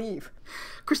could just leave.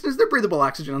 Kristen, is there breathable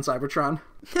oxygen on Cybertron?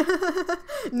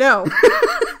 No.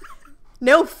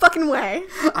 No fucking way.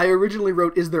 I originally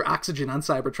wrote, is there oxygen on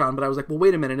Cybertron? But I was like, well,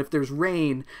 wait a minute. If there's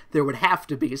rain, there would have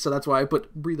to be. So that's why I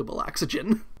put breathable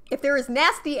oxygen. If there is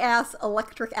nasty-ass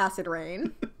electric acid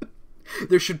rain...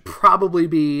 There should probably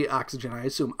be oxygen, I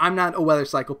assume. I'm not a weather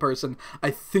cycle person. I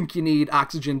think you need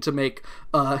oxygen to make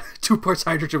 2 parts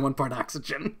hydrogen, 1 part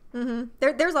oxygen.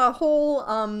 Mm-hmm. There's a whole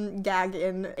gag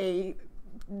in a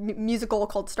musical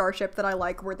called Starship that I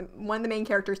like, where one of the main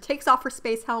characters takes off her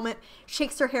space helmet,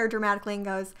 shakes her hair dramatically, and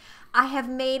goes, I have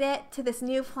made it to this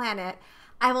new planet.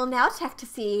 I will now check to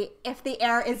see if the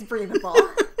air is breathable.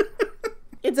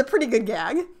 It's a pretty good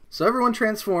gag. So everyone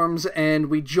transforms, and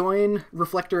we join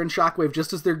Reflector and Shockwave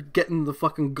just as they're getting the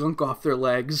fucking gunk off their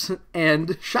legs. And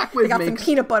Shockwave got some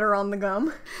peanut butter on the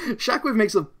gum. Shockwave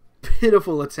makes a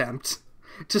pitiful attempt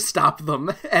to stop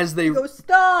them as they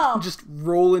just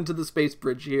roll into the space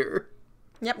bridge here.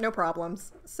 Yep, no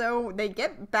problems. So they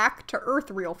get back to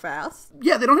Earth real fast.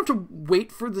 Yeah, they don't have to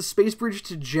wait for the space bridge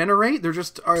to generate. They're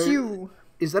just...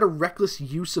 Is that a reckless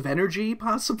use of energy,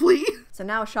 possibly? So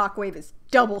now Shockwave is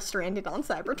double stranded on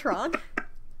Cybertron.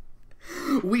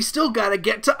 We still gotta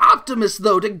get to Optimus,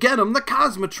 though, to get him the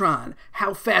Cosmotron.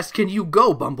 How fast can you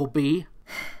go, Bumblebee?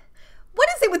 What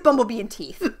is it with Bumblebee and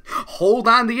teeth? Hold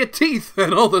on to your teeth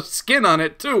and all the skin on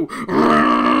it, too.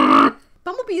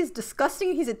 Bumblebee is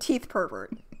disgusting. He's a teeth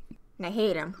pervert. And I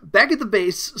hate him. Back at the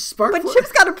base, Sparkplug... But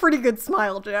Chip's got a pretty good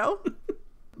smile, Joe.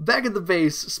 Back at the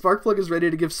base, Sparkplug is ready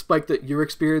to give Spike the "you're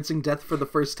experiencing death for the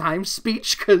first time"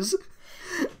 speech, because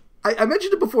I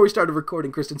mentioned it before we started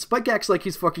recording, Kristen. Spike acts like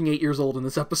he's fucking 8 years old in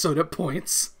this episode at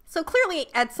points. So clearly,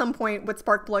 at some point, what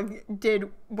Sparkplug did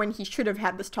when he should have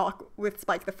had this talk with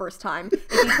Spike the first time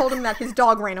is he told him that his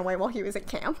dog ran away while he was at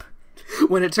camp.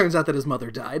 When it turns out that his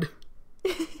mother died.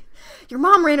 Your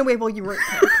mom ran away while you were at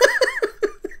camp.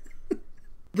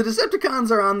 The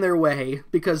Decepticons are on their way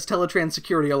because Teletran's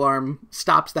security alarm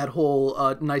stops that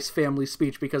whole nice family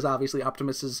speech, because obviously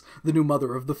Optimus is the new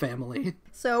mother of the family.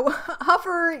 So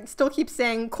Huffer still keeps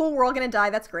saying, cool, we're all gonna die,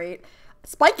 that's great.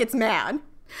 Spike gets mad.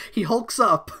 He hulks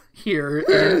up here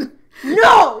and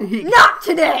No! Not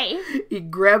today! He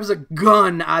grabs a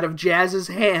gun out of Jazz's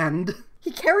hand.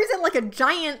 He carries it like a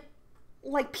giant,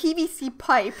 like, PVC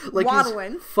pipe, Like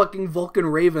waddling. he's fucking Vulcan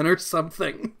Raven or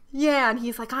something. Yeah, and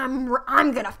he's like, I'm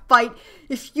gonna fight.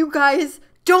 If you guys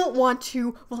don't want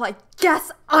to, well, I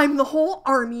guess I'm the whole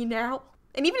army now.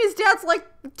 And even his dad's like,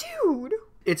 dude.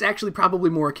 It's actually probably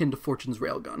more akin to Fortune's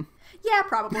railgun. Yeah,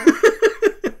 probably.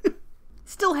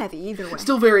 Still heavy, either way.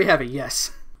 Still very heavy,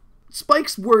 yes.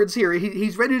 Spike's words here,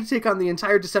 he's ready to take on the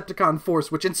entire Decepticon force,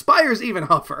 which inspires even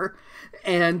Huffer,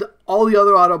 and all the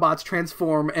other Autobots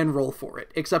transform and roll for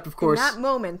it, except, of course... In that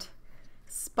moment,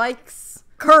 Spike's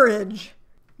courage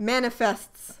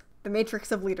manifests the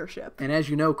matrix of leadership. And as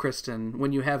you know, Kristen,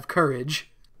 when you have courage,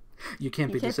 you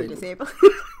can't be disabled.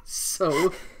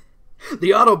 So...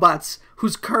 The Autobots,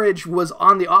 whose courage was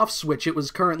on the off switch, it was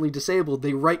currently disabled,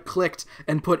 they right-clicked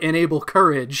and put enable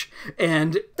courage,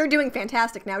 and... They're doing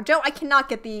fantastic now. Joe, I cannot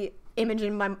get the image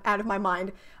out of my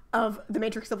mind of the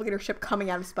Matrix of Leadership coming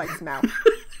out of Spike's mouth.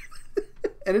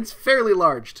 And it's fairly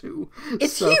large, too.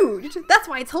 It's huge! That's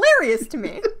why it's hilarious to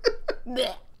me.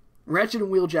 Ratchet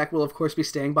and Wheeljack will, of course, be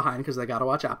staying behind, because they gotta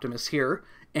watch Optimus here,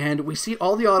 and we see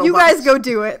all the Autobots... You guys go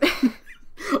do it.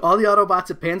 All the Autobots,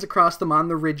 it pans across them on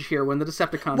the ridge here when the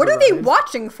Decepticons What are arrive. they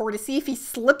watching for? To see if he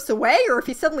slips away or if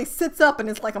he suddenly sits up and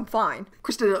is like, I'm fine?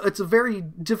 Kristen, it's a very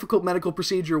difficult medical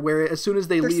procedure where as soon as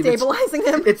they're leave... stabilizing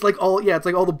him? It's like all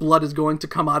the blood is going to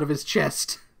come out of his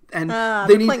chest. And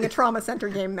they're playing a trauma center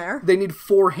game there. They need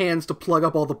 4 hands to plug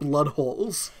up all the blood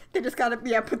holes. They just gotta,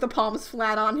 put the palms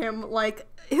flat on him like,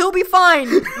 he'll be fine.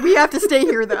 We have to stay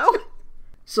here, though.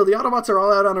 So the Autobots are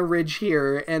all out on a ridge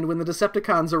here, and when the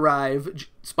Decepticons arrive,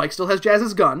 Spike still has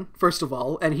Jazz's gun, first of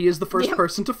all, and he is the first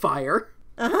person to fire.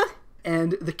 Uh-huh.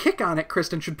 And the kick on it,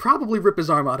 Kristen, should probably rip his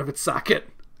arm out of its socket.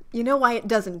 You know why it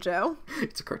doesn't, Joe?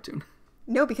 It's a cartoon.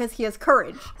 No, because he has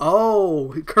courage.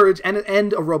 Oh, courage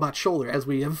and a robot shoulder, as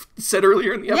we have said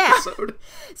earlier in the episode.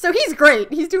 So he's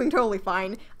great. He's doing totally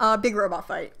fine. Big robot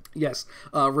fight. Yes,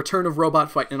 return of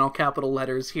robot fight in all capital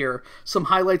letters here. Some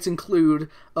highlights include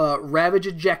Ravage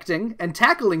ejecting and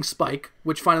tackling Spike,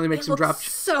 which finally makes him drop.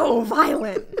 So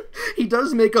violent. He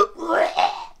does make a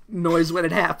noise when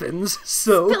it happens.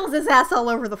 So spills his ass all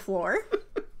over the floor.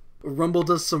 Rumble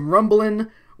does some rumbling.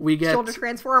 We get shoulder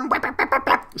transform.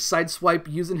 Sideswipe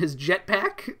using his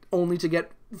jetpack, only to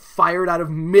get fired out of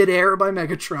midair by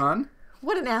Megatron.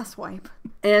 What an asswipe.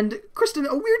 And Kristen,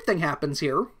 a weird thing happens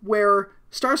here where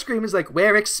Starscream is like,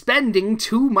 we're expending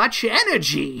too much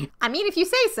energy. I mean, if you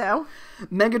say so.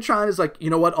 Megatron is like, you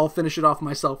know what, I'll finish it off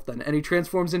myself then. And he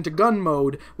transforms into gun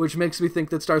mode, which makes me think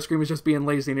that Starscream is just being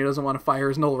lazy and he doesn't want to fire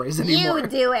his null rays anymore. You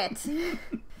do it.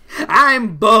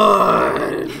 I'm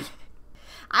bored.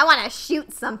 I want to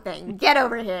shoot something. Get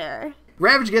over here.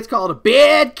 Ravage gets called a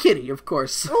bad kitty, of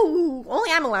course. Ooh, only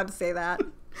I'm allowed to say that.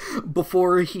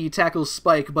 Before he tackles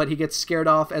Spike, but he gets scared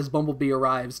off as Bumblebee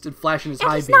arrives to flash in his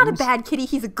high beams. He's not a bad kitty,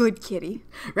 he's a good kitty.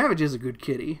 Ravage is a good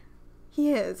kitty.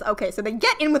 He is. Okay, so they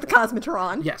get in with the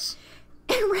Cosmotron. Yes.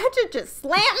 And Ratchet just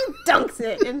slam dunks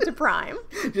it into Prime.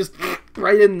 Just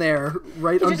right in there,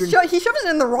 right under. He shoves it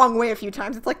in the wrong way a few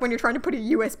times. It's like when you're trying to put a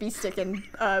USB stick in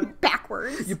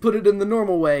backwards. You put it in the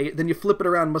normal way, then you flip it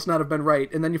around, must not have been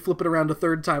right, and then you flip it around a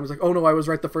third time. It's like, oh no, I was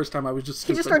right the first time, I was just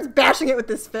stupid. He just starts bashing it with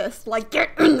his fist, like, get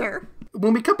in there.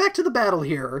 When we cut back to the battle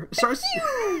here,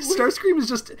 Starscream is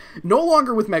just no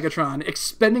longer with Megatron,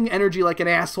 expending energy like an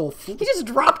asshole. He just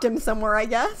dropped him somewhere, I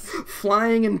guess.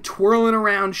 Flying and twirling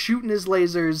around, shooting his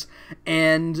lasers,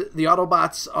 and the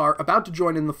Autobots are about to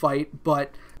join in the fight,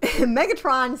 but...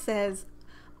 Megatron says,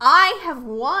 I have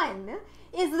won.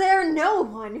 Is there no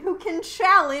one who can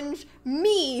challenge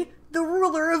me, the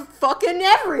ruler of fucking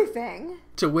everything?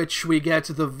 To which we get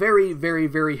the very, very,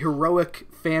 very heroic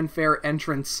fanfare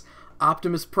entrance,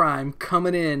 Optimus Prime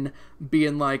coming in,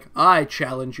 being like, I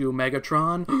challenge you,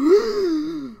 Megatron.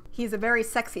 He's a very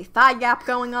sexy thigh gap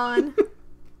going on.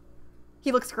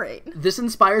 He looks great. This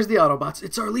inspires the Autobots.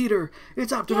 It's our leader.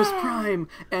 It's Optimus Prime.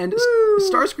 And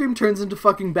Starscream turns into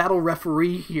fucking battle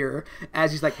referee here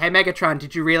as he's like, hey, Megatron,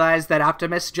 did you realize that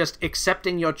Optimus just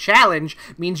accepting your challenge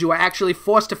means you are actually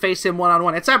forced to face him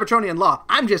one-on-one? It's Cybertronian law.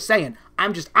 I'm just saying.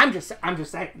 I'm just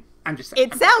saying.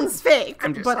 It sounds fake,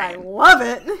 but saying. I love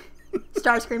it.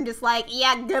 Starscream just like,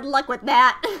 yeah, good luck with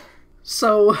that.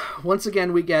 So, once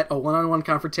again, we get a one-on-one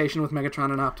confrontation with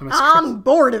Megatron and Optimus. I'm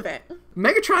bored of it.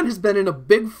 Megatron has been in a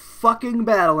big fucking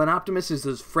battle, and Optimus is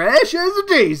as fresh as a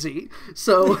daisy.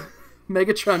 So,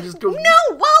 Megatron just goes...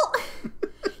 No, well,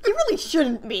 he really really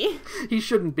shouldn't be. He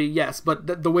shouldn't be, yes,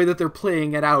 but the way that they're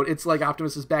playing it out, it's like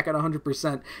Optimus is back at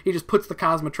 100%. He just puts the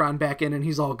Cosmotron back in and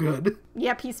he's all good.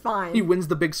 Yep, he's fine. He wins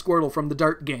the big Squirtle from the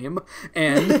dart game,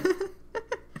 and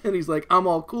and he's like, I'm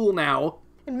all cool now.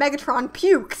 And Megatron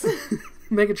pukes.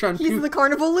 Megatron He's the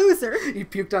carnival loser. He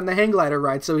puked on the hang glider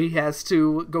ride, so he has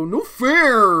to go, no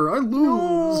fair, I lose.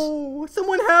 No,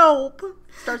 someone help.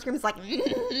 Starscream's like...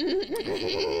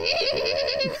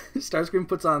 Starscream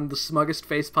puts on the smuggest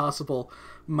face possible,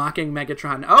 mocking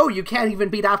Megatron. Oh, you can't even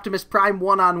beat Optimus Prime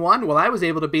 1-on-1? Well, I was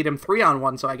able to beat him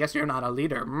 3-on-1, so I guess you're not a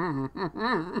leader.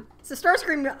 So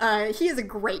Starscream, he has a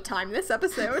great time this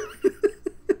episode.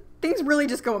 Things really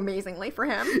just go amazingly for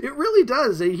him. It really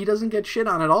does. He doesn't get shit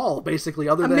on at all, basically,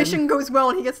 other than... A mission goes well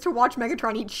and he gets to watch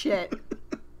Megatron eat shit.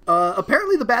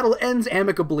 Apparently the battle ends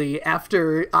amicably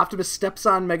after Optimus steps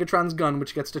on Megatron's gun,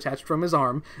 which gets detached from his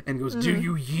arm, and goes, Do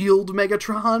you yield,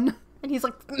 Megatron? And he's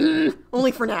like,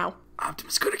 only for now.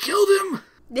 Optimus could have killed him!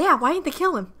 Yeah, why didn't they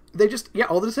kill him? They just,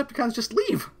 all the Decepticons just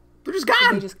leave. They're just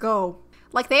gone! They just go.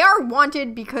 Like, they are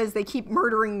wanted because they keep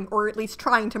murdering, or at least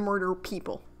trying to murder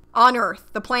people. On Earth,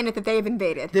 the planet that they've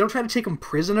invaded. They don't try to take him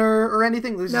prisoner or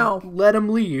anything? They just let him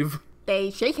leave.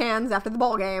 They shake hands after the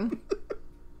ball game.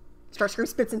 Starscream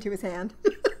spits into his hand.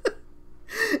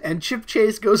 And Chip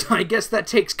Chase goes, I guess that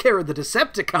takes care of the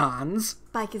Decepticons.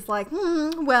 Spike is like,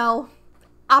 well,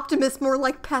 optimist more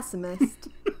like pessimist.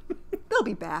 They'll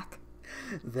be back.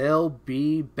 They'll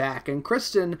be back. And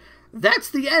Kristen, that's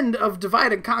the end of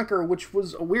Divide and Conquer, which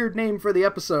was a weird name for the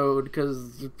episode,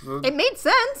 because... It made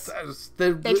sense.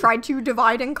 They tried to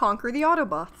divide and conquer the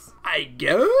Autobots. I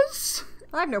guess?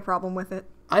 I have no problem with it.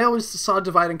 I always saw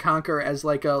Divide and Conquer as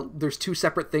like there's two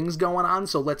separate things going on,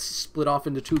 so let's split off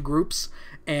into two groups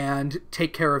and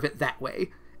take care of it that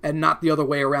way, and not the other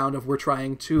way around of we're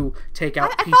trying to take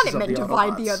out pieces of the Autobots. I thought it meant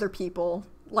divide the other people.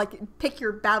 Like, pick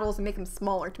your battles and make them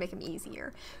smaller to make them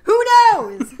easier. Who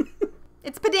knows?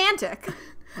 It's pedantic.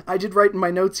 I did write in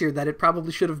my notes here that it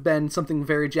probably should have been something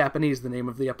very Japanese, the name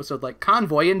of the episode, like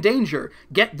Convoy in Danger.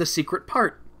 Get the secret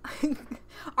part.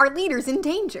 Our leader's in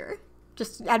danger.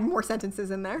 Just add more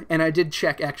sentences in there. And I did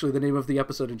check, actually, the name of the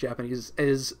episode in Japanese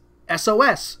is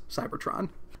SOS Cybertron.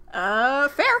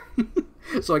 Fair.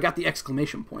 So I got the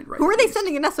exclamation point right. Who are they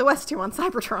sending an SOS to on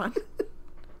Cybertron?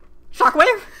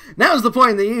 Shockwave? Now's the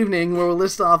point in the evening where we'll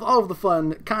list off all of the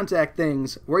fun contact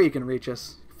things where you can reach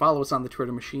us. Follow us on the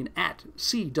Twitter machine at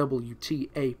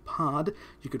cwtapod.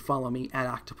 You could follow me at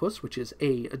Octopus, which is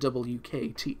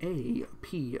AWKTAPUS.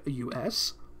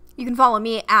 You can follow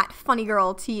me at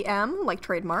FunnyGirlTM, like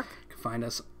trademark. You can find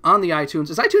us on the iTunes.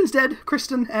 Is iTunes dead,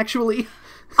 Kristen, actually?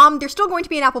 There's still going to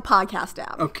be an Apple Podcast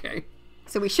app. Okay.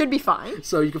 So we should be fine.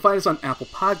 So you can find us on Apple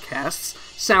Podcasts,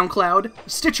 SoundCloud,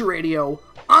 Stitcher Radio,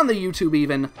 on the YouTube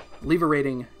even. Leave a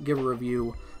rating, give a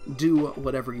review, do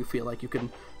whatever you feel like. You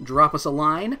can drop us a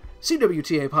line,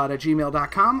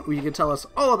 cwtapod@gmail.com, where you can tell us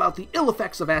all about the ill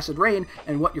effects of acid rain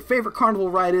and what your favorite carnival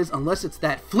ride is, unless it's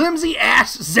that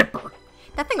flimsy-ass zipper.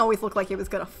 That thing always looked like it was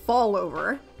going to fall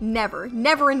over. Never.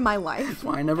 Never in my life. That's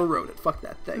why I never rode it. Fuck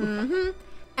that thing. Mm-hmm.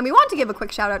 And we want to give a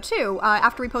quick shout out too.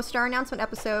 After we posted our announcement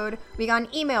episode, we got an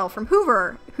email from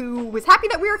Hoover, who was happy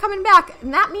that we were coming back.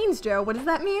 And that means, Joe, what does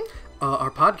that mean?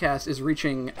 Our podcast is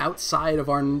reaching outside of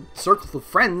our circle of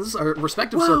friends, our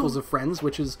respective circles of friends,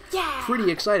 which is pretty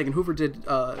exciting. And Hoover did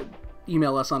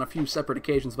email us on a few separate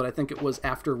occasions, but I think it was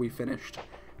after we finished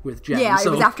with Jem. Yeah, it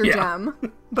was after Jem.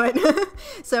 But,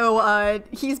 so,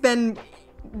 he's been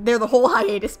there the whole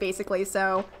hiatus, basically.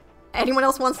 So, anyone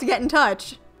else wants to get in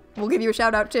touch, we'll give you a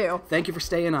shout out, too. Thank you for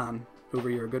staying on. Hoover,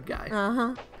 you're a good guy.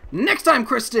 Uh-huh. Next time,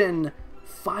 Kristen,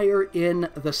 Fire in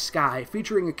the Sky,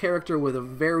 featuring a character with a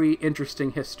very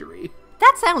interesting history.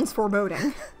 That sounds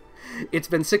foreboding. It's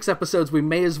been 6 episodes. We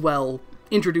may as well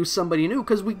introduce somebody new,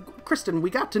 because Kristen, we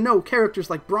got to know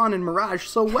characters like Brawn and Mirage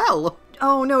so well.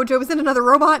 Oh no, Joe, is it another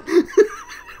robot?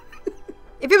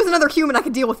 If it was another human, I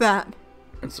could deal with that.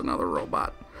 It's another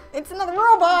robot. It's another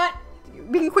robot! You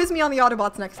can quiz me on the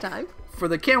Autobots next time. For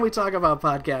the Can We Talk About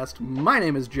podcast, my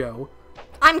name is Joe.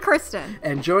 I'm Kristen.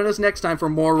 And join us next time for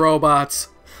more robots.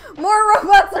 More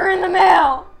robots are in the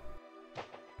mail!